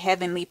out of the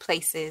heavenly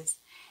places.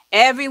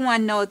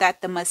 Everyone knows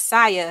that the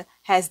Messiah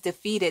has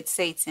defeated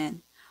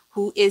Satan,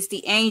 who is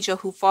the angel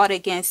who fought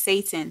against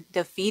Satan,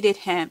 defeated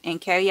him,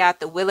 and carried out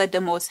the will of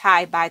the Most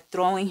High by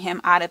throwing him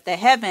out of the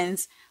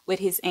heavens with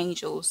his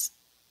angels.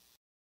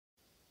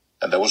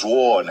 And there was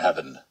war in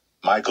heaven.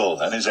 Michael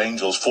and his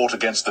angels fought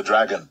against the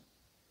dragon.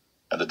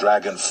 And the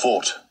dragon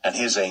fought and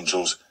his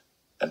angels,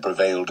 and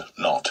prevailed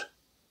not.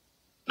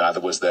 Neither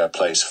was their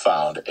place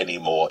found any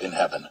more in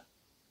heaven.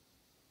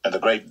 And the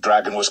great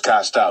dragon was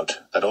cast out,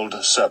 that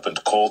old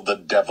serpent called the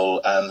devil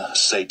and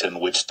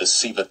Satan, which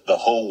deceiveth the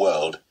whole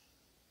world.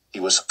 He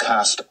was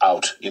cast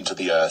out into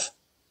the earth,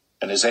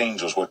 and his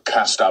angels were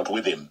cast out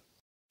with him.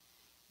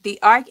 The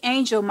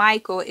Archangel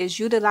Michael is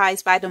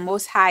utilized by the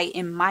Most High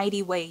in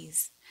mighty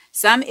ways.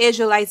 Some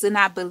Israelites do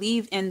not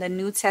believe in the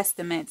New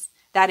Testament.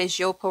 That is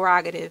your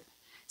prerogative.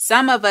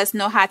 Some of us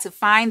know how to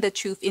find the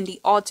truth in the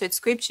altered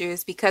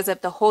scriptures because of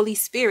the Holy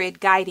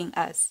Spirit guiding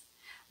us.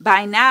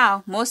 By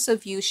now, most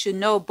of you should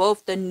know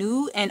both the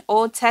New and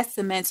Old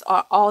Testaments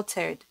are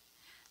altered.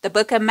 The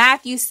book of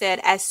Matthew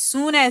said as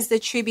soon as the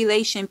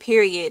tribulation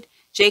period,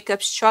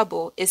 Jacob's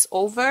trouble, is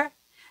over,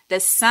 the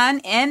sun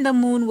and the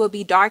moon will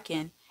be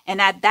darkened. And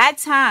at that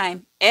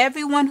time,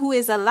 everyone who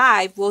is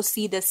alive will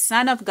see the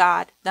Son of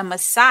God, the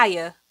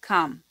Messiah,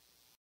 come.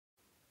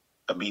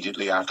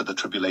 Immediately after the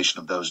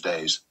tribulation of those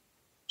days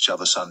shall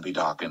the sun be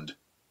darkened,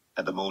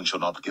 and the moon shall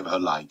not give her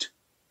light,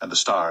 and the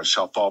stars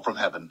shall fall from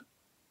heaven,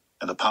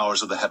 and the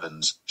powers of the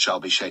heavens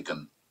shall be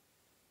shaken.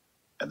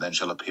 And then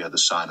shall appear the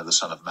sign of the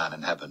Son of Man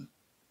in heaven.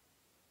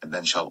 And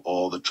then shall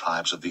all the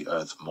tribes of the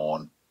earth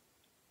mourn,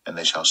 and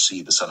they shall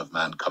see the Son of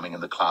Man coming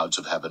in the clouds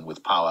of heaven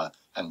with power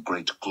and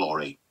great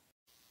glory.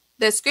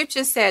 The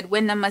scripture said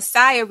when the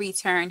Messiah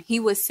returned, he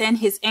would send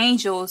his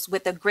angels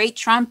with a great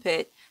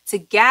trumpet to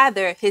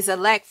gather his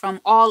elect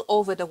from all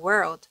over the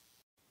world.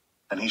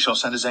 And he shall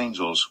send his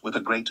angels with a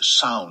great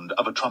sound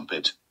of a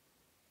trumpet,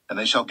 and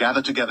they shall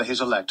gather together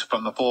his elect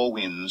from the four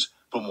winds,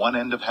 from one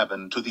end of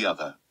heaven to the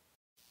other.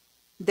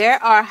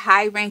 There are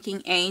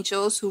high-ranking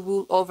angels who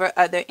rule over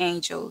other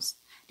angels.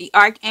 The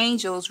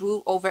archangels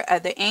rule over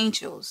other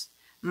angels.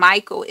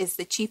 Michael is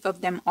the chief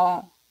of them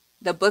all.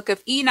 The book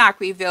of Enoch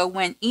revealed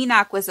when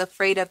Enoch was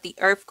afraid of the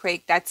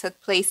earthquake that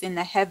took place in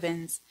the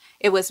heavens,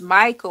 it was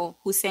Michael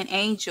who sent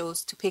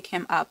angels to pick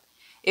him up.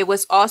 It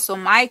was also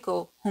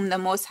Michael whom the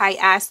Most High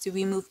asked to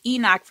remove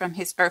Enoch from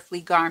his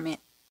earthly garment.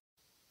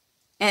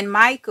 And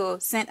Michael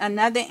sent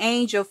another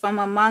angel from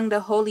among the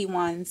holy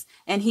ones,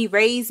 and he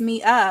raised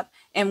me up,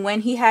 and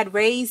when he had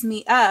raised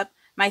me up,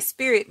 my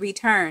spirit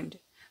returned.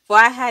 For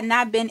I had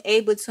not been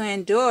able to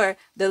endure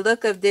the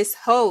look of this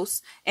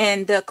host,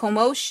 and the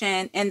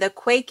commotion, and the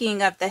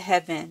quaking of the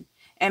heaven.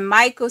 And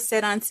Michael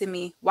said unto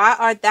me, why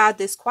art thou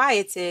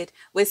disquieted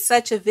with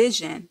such a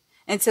vision?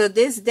 Until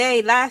this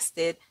day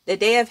lasted, the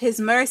day of his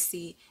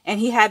mercy, and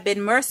he had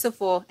been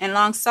merciful and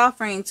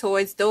long-suffering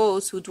towards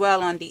those who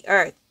dwell on the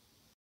earth.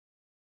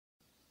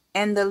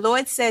 And the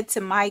Lord said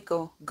to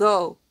Michael,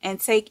 go, and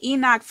take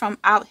Enoch from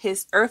out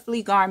his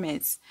earthly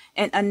garments,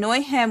 and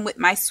anoint him with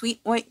my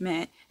sweet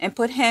ointment, and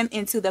put him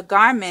into the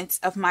garments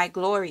of my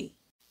glory.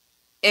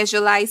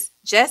 Israelites,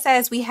 just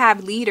as we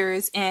have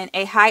leaders and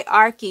a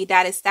hierarchy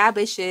that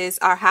establishes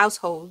our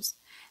households,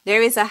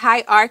 there is a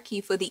hierarchy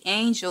for the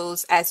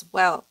angels as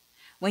well.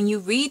 When you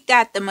read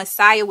that the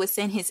Messiah would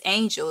send his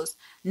angels,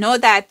 know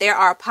that there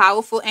are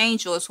powerful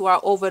angels who are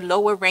over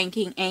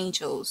lower-ranking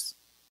angels.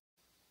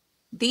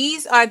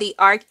 These are the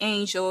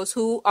archangels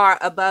who are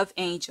above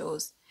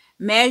angels.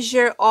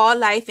 Measure all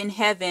life in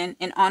heaven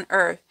and on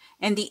earth,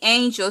 and the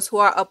angels who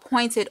are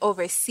appointed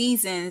over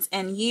seasons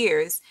and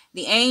years,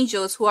 the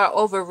angels who are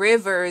over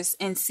rivers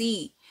and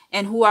sea,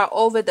 and who are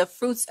over the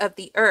fruits of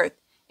the earth,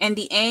 and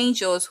the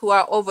angels who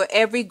are over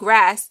every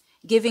grass,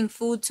 giving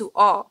food to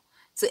all,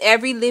 to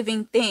every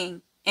living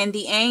thing, and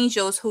the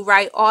angels who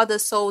write all the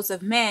souls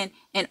of men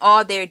and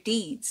all their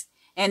deeds,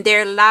 and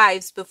their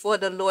lives before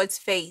the Lord's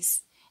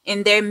face.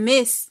 In their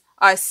midst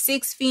are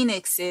 6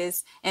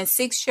 phoenixes, and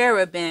 6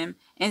 cherubim,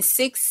 and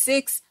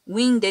six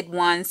winged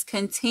ones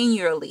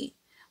continually,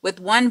 with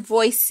one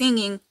voice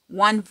singing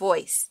one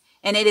voice.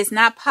 And it is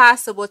not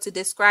possible to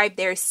describe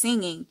their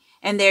singing,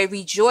 and they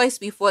rejoice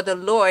before the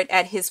Lord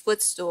at his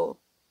footstool.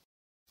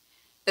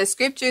 The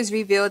scriptures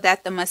reveal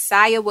that the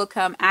Messiah will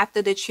come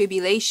after the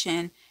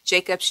tribulation,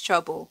 Jacob's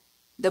trouble.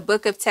 The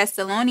book of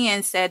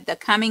Thessalonians said the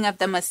coming of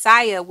the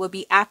Messiah will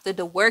be after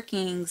the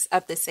workings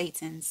of the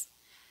Satans.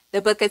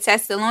 The book of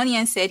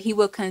Thessalonians said he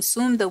will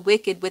consume the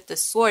wicked with the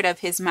sword of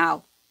his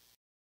mouth.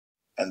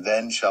 And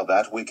then shall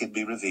that wicked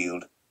be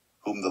revealed,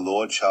 whom the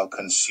Lord shall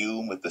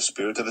consume with the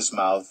spirit of his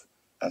mouth,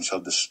 and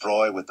shall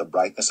destroy with the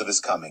brightness of his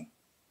coming,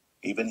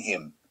 even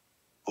him,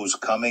 whose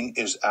coming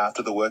is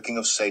after the working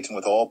of Satan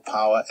with all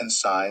power and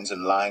signs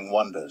and lying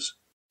wonders.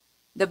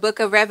 The book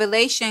of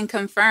Revelation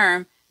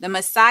confirmed the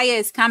Messiah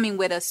is coming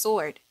with a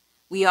sword.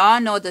 We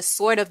all know the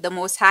sword of the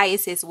Most High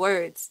is his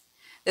words.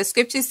 The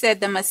scripture said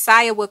the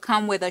Messiah will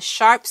come with a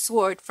sharp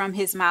sword from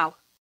his mouth.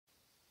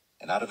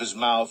 And out of his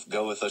mouth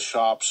goeth a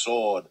sharp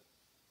sword,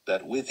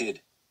 that with it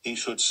he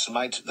should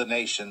smite the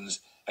nations,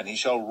 and he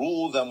shall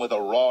rule them with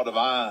a rod of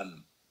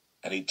iron.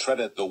 And he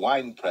treadeth the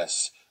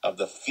winepress of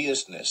the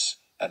fierceness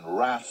and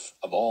wrath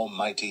of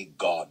Almighty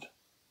God.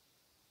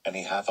 And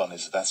he hath on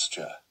his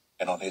vesture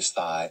and on his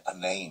thigh a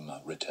name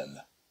written,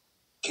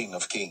 King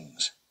of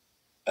Kings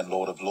and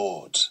Lord of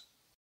Lords.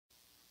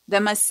 The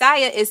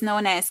Messiah is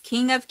known as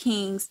King of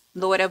Kings,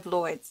 Lord of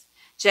Lords,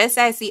 just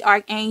as the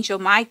Archangel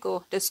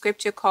Michael, the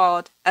scripture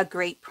called a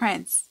great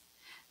prince.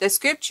 The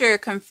scripture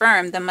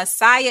confirmed the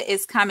Messiah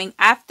is coming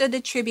after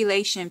the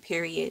tribulation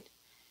period.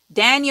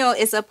 Daniel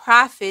is a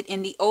prophet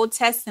in the Old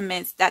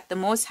Testament that the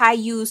Most High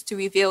used to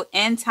reveal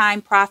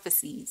end-time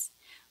prophecies.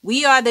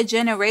 We are the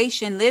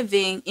generation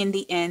living in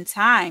the end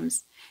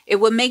times. It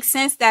would make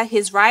sense that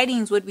his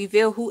writings would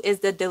reveal who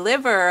is the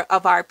deliverer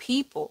of our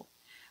people.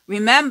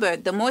 Remember,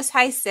 the Most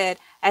High said,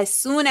 as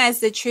soon as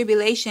the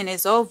tribulation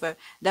is over,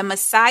 the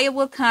Messiah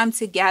will come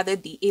to gather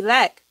the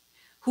elect.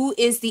 Who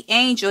is the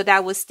angel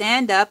that will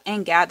stand up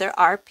and gather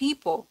our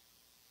people?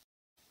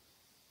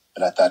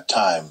 And at that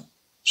time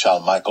shall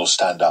Michael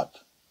stand up,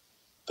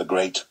 the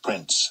great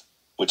prince,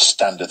 which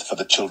standeth for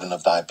the children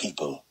of thy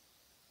people.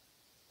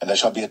 And there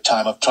shall be a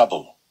time of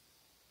trouble,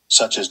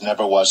 such as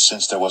never was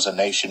since there was a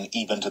nation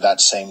even to that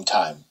same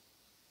time.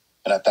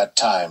 And at that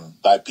time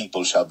thy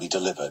people shall be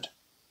delivered,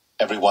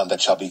 every one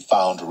that shall be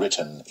found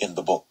written in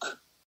the book.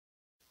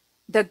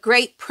 The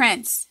great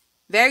prince,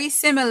 very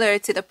similar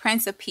to the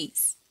Prince of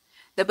Peace.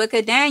 The book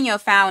of Daniel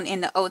found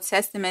in the Old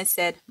Testament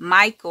said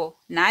Michael,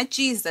 not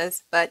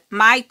Jesus, but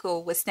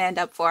Michael would stand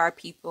up for our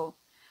people.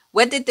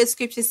 What did the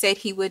scripture say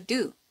he would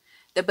do?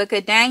 The book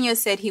of Daniel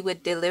said he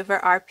would deliver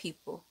our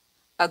people.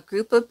 A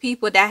group of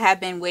people that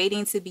have been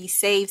waiting to be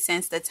saved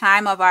since the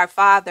time of our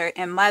father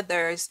and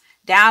mother's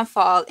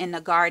downfall in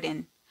the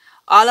garden.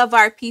 All of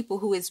our people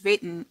who is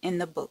written in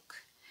the book.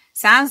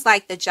 Sounds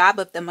like the job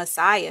of the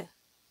Messiah.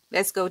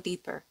 Let's go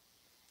deeper.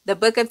 The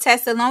book of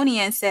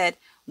Thessalonians said,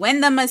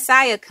 when the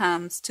Messiah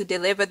comes to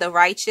deliver the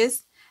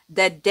righteous,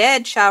 the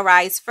dead shall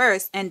rise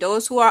first, and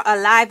those who are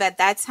alive at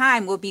that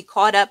time will be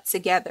caught up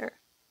together.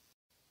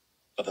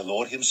 For the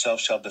Lord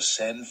himself shall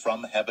descend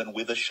from heaven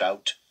with a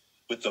shout,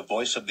 with the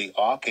voice of the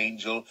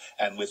archangel,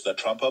 and with the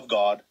trump of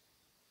God,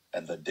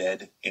 and the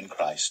dead in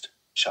Christ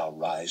shall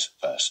rise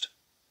first.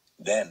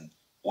 Then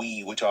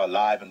we which are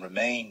alive and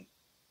remain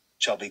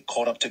shall be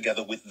caught up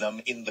together with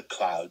them in the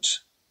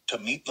clouds, to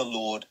meet the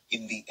Lord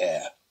in the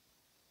air.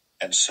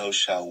 And so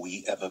shall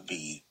we ever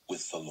be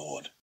with the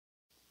Lord.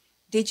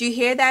 Did you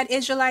hear that,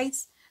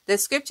 Israelites? The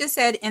scripture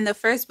said in the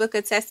first book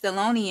of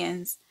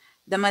Thessalonians,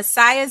 the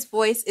Messiah's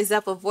voice is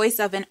of a voice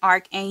of an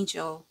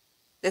archangel.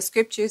 The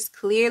scriptures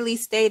clearly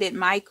stated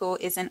Michael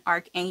is an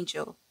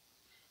archangel.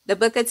 The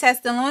book of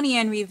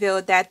Thessalonians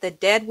revealed that the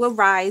dead will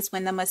rise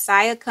when the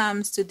Messiah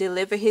comes to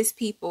deliver his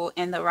people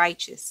and the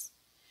righteous.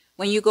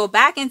 When you go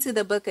back into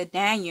the book of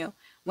Daniel,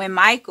 when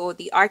Michael,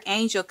 the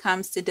archangel,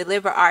 comes to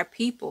deliver our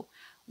people,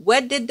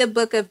 what did the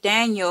book of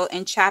Daniel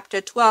in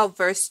chapter 12,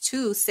 verse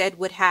 2 said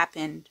would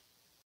happen?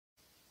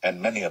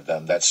 And many of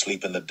them that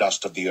sleep in the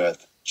dust of the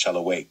earth shall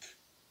awake,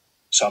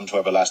 some to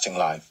everlasting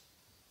life,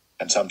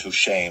 and some to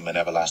shame and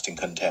everlasting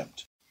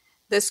contempt.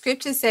 The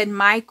scripture said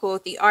Michael,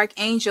 the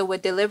archangel,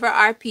 would deliver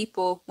our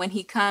people. When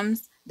he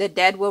comes, the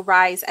dead will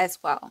rise as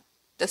well.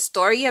 The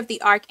story of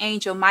the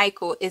archangel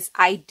Michael is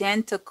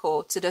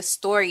identical to the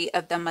story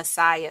of the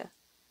Messiah.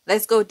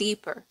 Let's go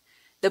deeper.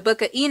 The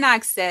book of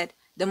Enoch said,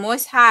 the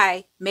Most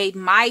High made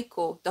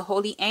Michael, the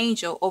holy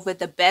angel, over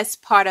the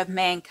best part of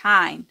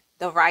mankind,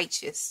 the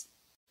righteous.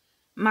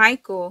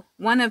 Michael,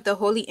 one of the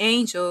holy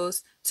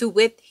angels, to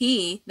wit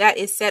he that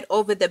is set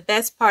over the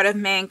best part of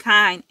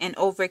mankind and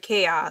over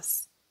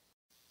chaos.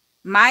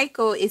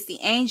 Michael is the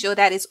angel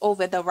that is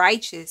over the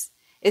righteous,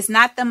 Is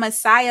not the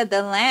Messiah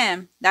the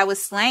Lamb that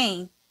was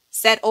slain,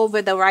 set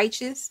over the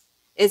righteous?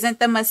 Isn't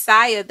the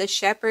Messiah the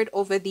shepherd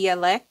over the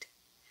elect?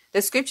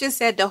 The scripture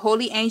said the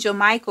holy angel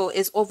Michael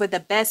is over the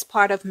best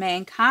part of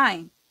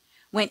mankind.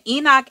 When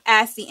Enoch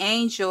asked the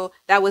angel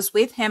that was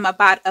with him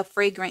about a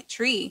fragrant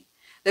tree,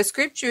 the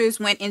scriptures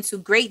went into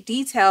great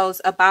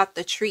details about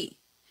the tree.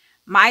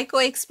 Michael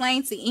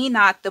explained to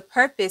Enoch the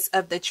purpose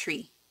of the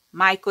tree.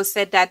 Michael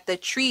said that the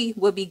tree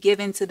will be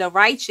given to the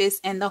righteous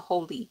and the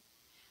holy.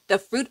 The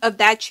fruit of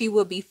that tree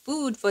will be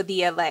food for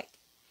the elect.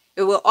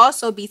 It will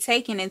also be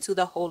taken into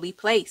the holy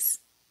place.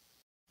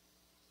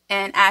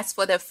 And as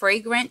for the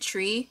fragrant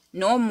tree,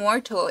 no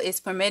mortal is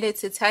permitted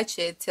to touch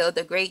it till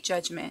the great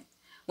judgment,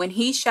 when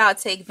he shall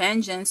take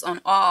vengeance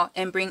on all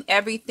and bring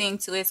everything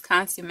to its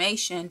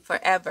consummation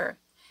forever.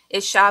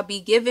 It shall be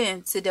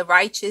given to the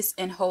righteous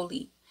and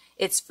holy.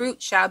 Its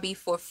fruit shall be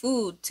for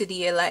food to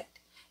the elect.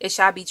 It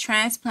shall be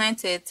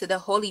transplanted to the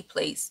holy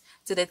place,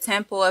 to the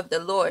temple of the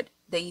Lord,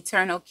 the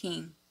eternal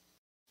King.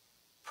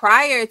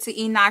 Prior to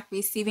Enoch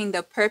receiving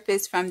the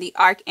purpose from the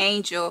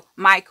Archangel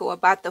Michael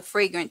about the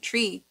fragrant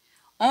tree,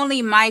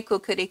 only Michael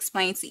could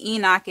explain to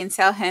Enoch and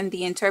tell him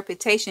the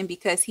interpretation,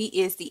 because he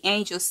is the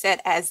angel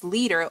set as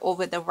leader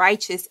over the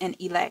righteous and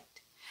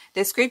elect.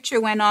 The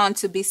scripture went on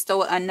to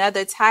bestow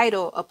another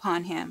title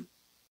upon him.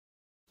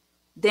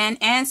 Then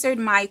answered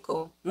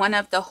Michael, one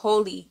of the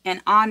holy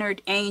and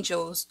honored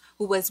angels,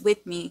 who was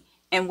with me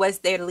and was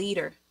their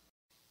leader.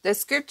 The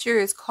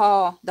scriptures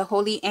call the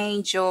holy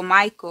angel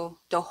Michael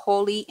the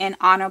holy and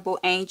honorable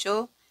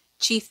angel,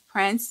 chief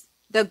prince,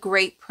 the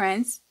great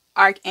prince,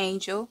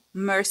 archangel,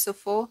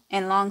 merciful,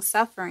 and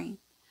long-suffering.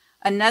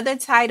 Another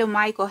title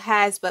Michael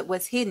has but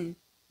was hidden,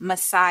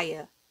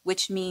 Messiah,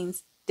 which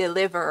means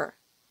deliverer.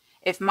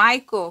 If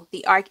Michael,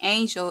 the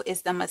archangel,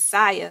 is the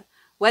Messiah,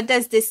 what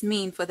does this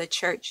mean for the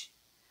church?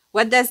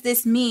 What does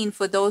this mean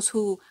for those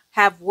who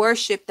have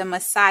worshipped the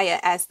Messiah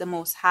as the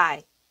Most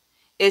High?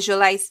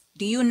 Israelites,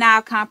 do you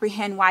now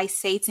comprehend why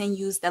Satan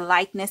used the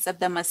likeness of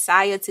the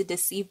Messiah to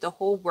deceive the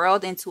whole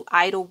world into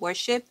idol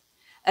worship,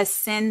 a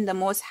sin the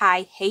Most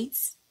High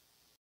hates?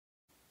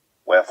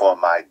 Wherefore,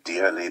 my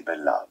dearly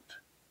beloved,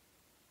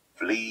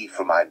 flee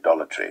from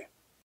idolatry.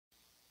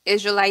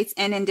 Israelites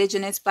and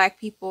indigenous black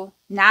people,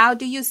 now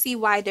do you see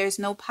why there's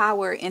no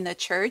power in the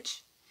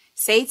church?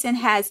 Satan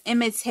has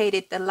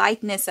imitated the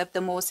likeness of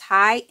the Most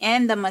High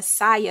and the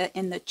Messiah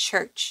in the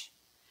church.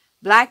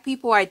 Black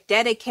people are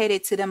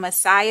dedicated to the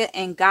Messiah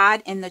and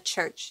God in the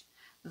church.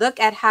 Look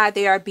at how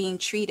they are being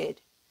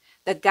treated.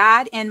 The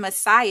God and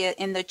Messiah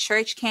in the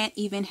church can't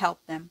even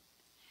help them.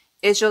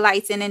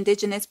 Israelites and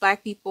indigenous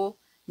black people,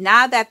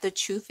 now that the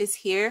truth is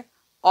here,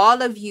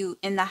 all of you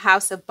in the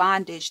house of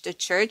bondage, the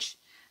church,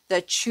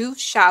 the truth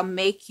shall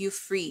make you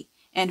free,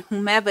 and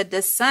whomever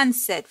the Son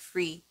set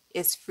free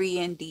is free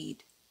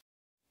indeed.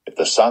 If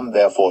the Son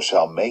therefore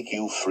shall make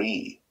you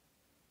free,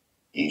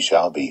 ye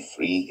shall be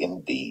free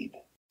indeed.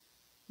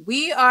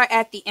 We are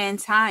at the end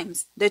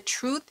times. The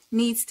truth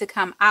needs to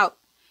come out.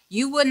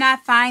 You will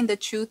not find the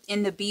truth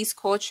in the beast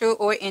culture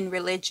or in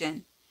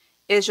religion.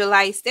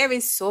 Israelites, there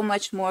is so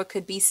much more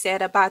could be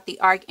said about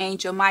the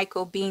Archangel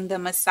Michael being the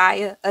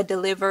Messiah, a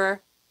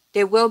deliverer.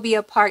 There will be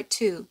a part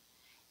 2.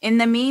 In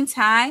the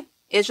meantime,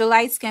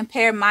 Israelites,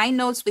 compare my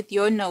notes with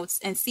your notes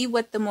and see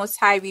what the Most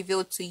High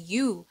revealed to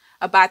you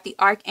about the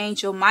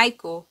Archangel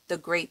Michael, the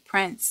great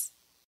prince.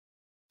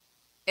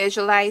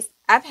 Israelites,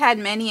 I've had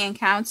many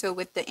encounters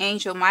with the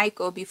angel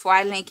Michael before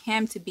I link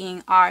him to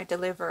being our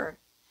deliverer.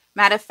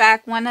 Matter of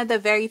fact, one of the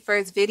very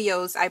first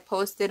videos I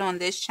posted on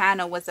this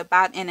channel was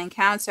about an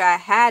encounter I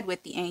had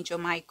with the angel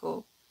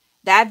Michael.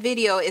 That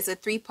video is a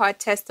 3-part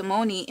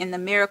testimony in the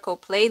Miracle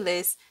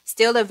playlist,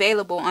 still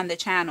available on the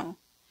channel.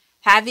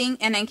 Having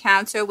an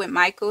encounter with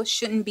Michael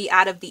shouldn't be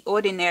out of the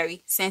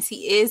ordinary, since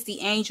he is the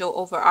angel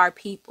over our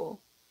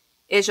people.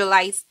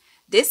 Israelites,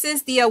 this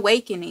is the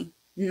awakening.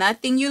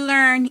 Nothing you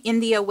learn in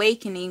the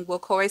awakening will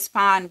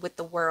correspond with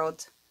the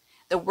world.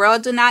 The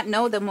world do not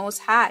know the Most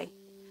High.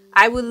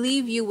 I will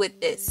leave you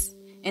with this.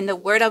 In the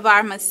word of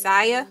our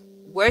Messiah,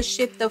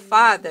 worship the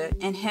Father,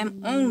 and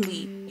him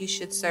only you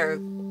should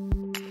serve.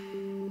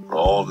 For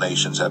all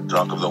nations have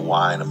drunk of the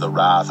wine of the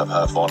wrath of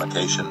her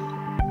fornication,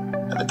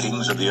 and the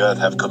kings of the earth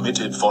have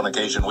committed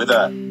fornication with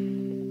her,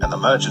 and the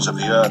merchants of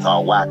the earth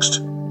are waxed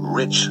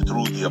rich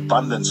through the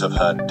abundance of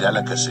her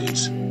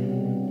delicacies.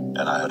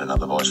 And I heard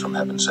another voice from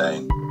heaven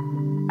saying,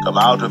 Come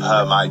out of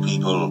her, my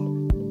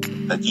people,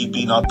 that ye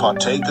be not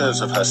partakers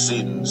of her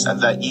sins,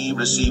 and that ye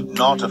receive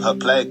not of her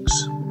plagues.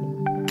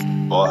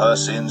 For her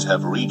sins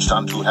have reached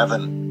unto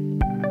heaven,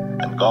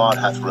 and God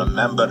hath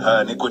remembered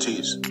her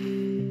iniquities.